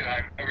 thank you.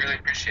 I really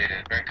appreciate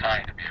it. Very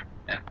kind of you.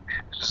 And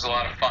this was a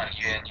lot of fun.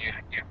 You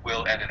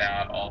will edit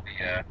out all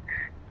the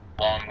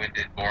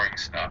long-winded, boring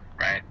stuff,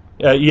 right?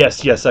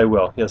 Yes, I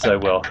will. Yes, I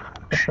will.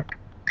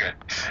 Good.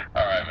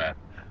 All right, man.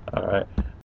 All right.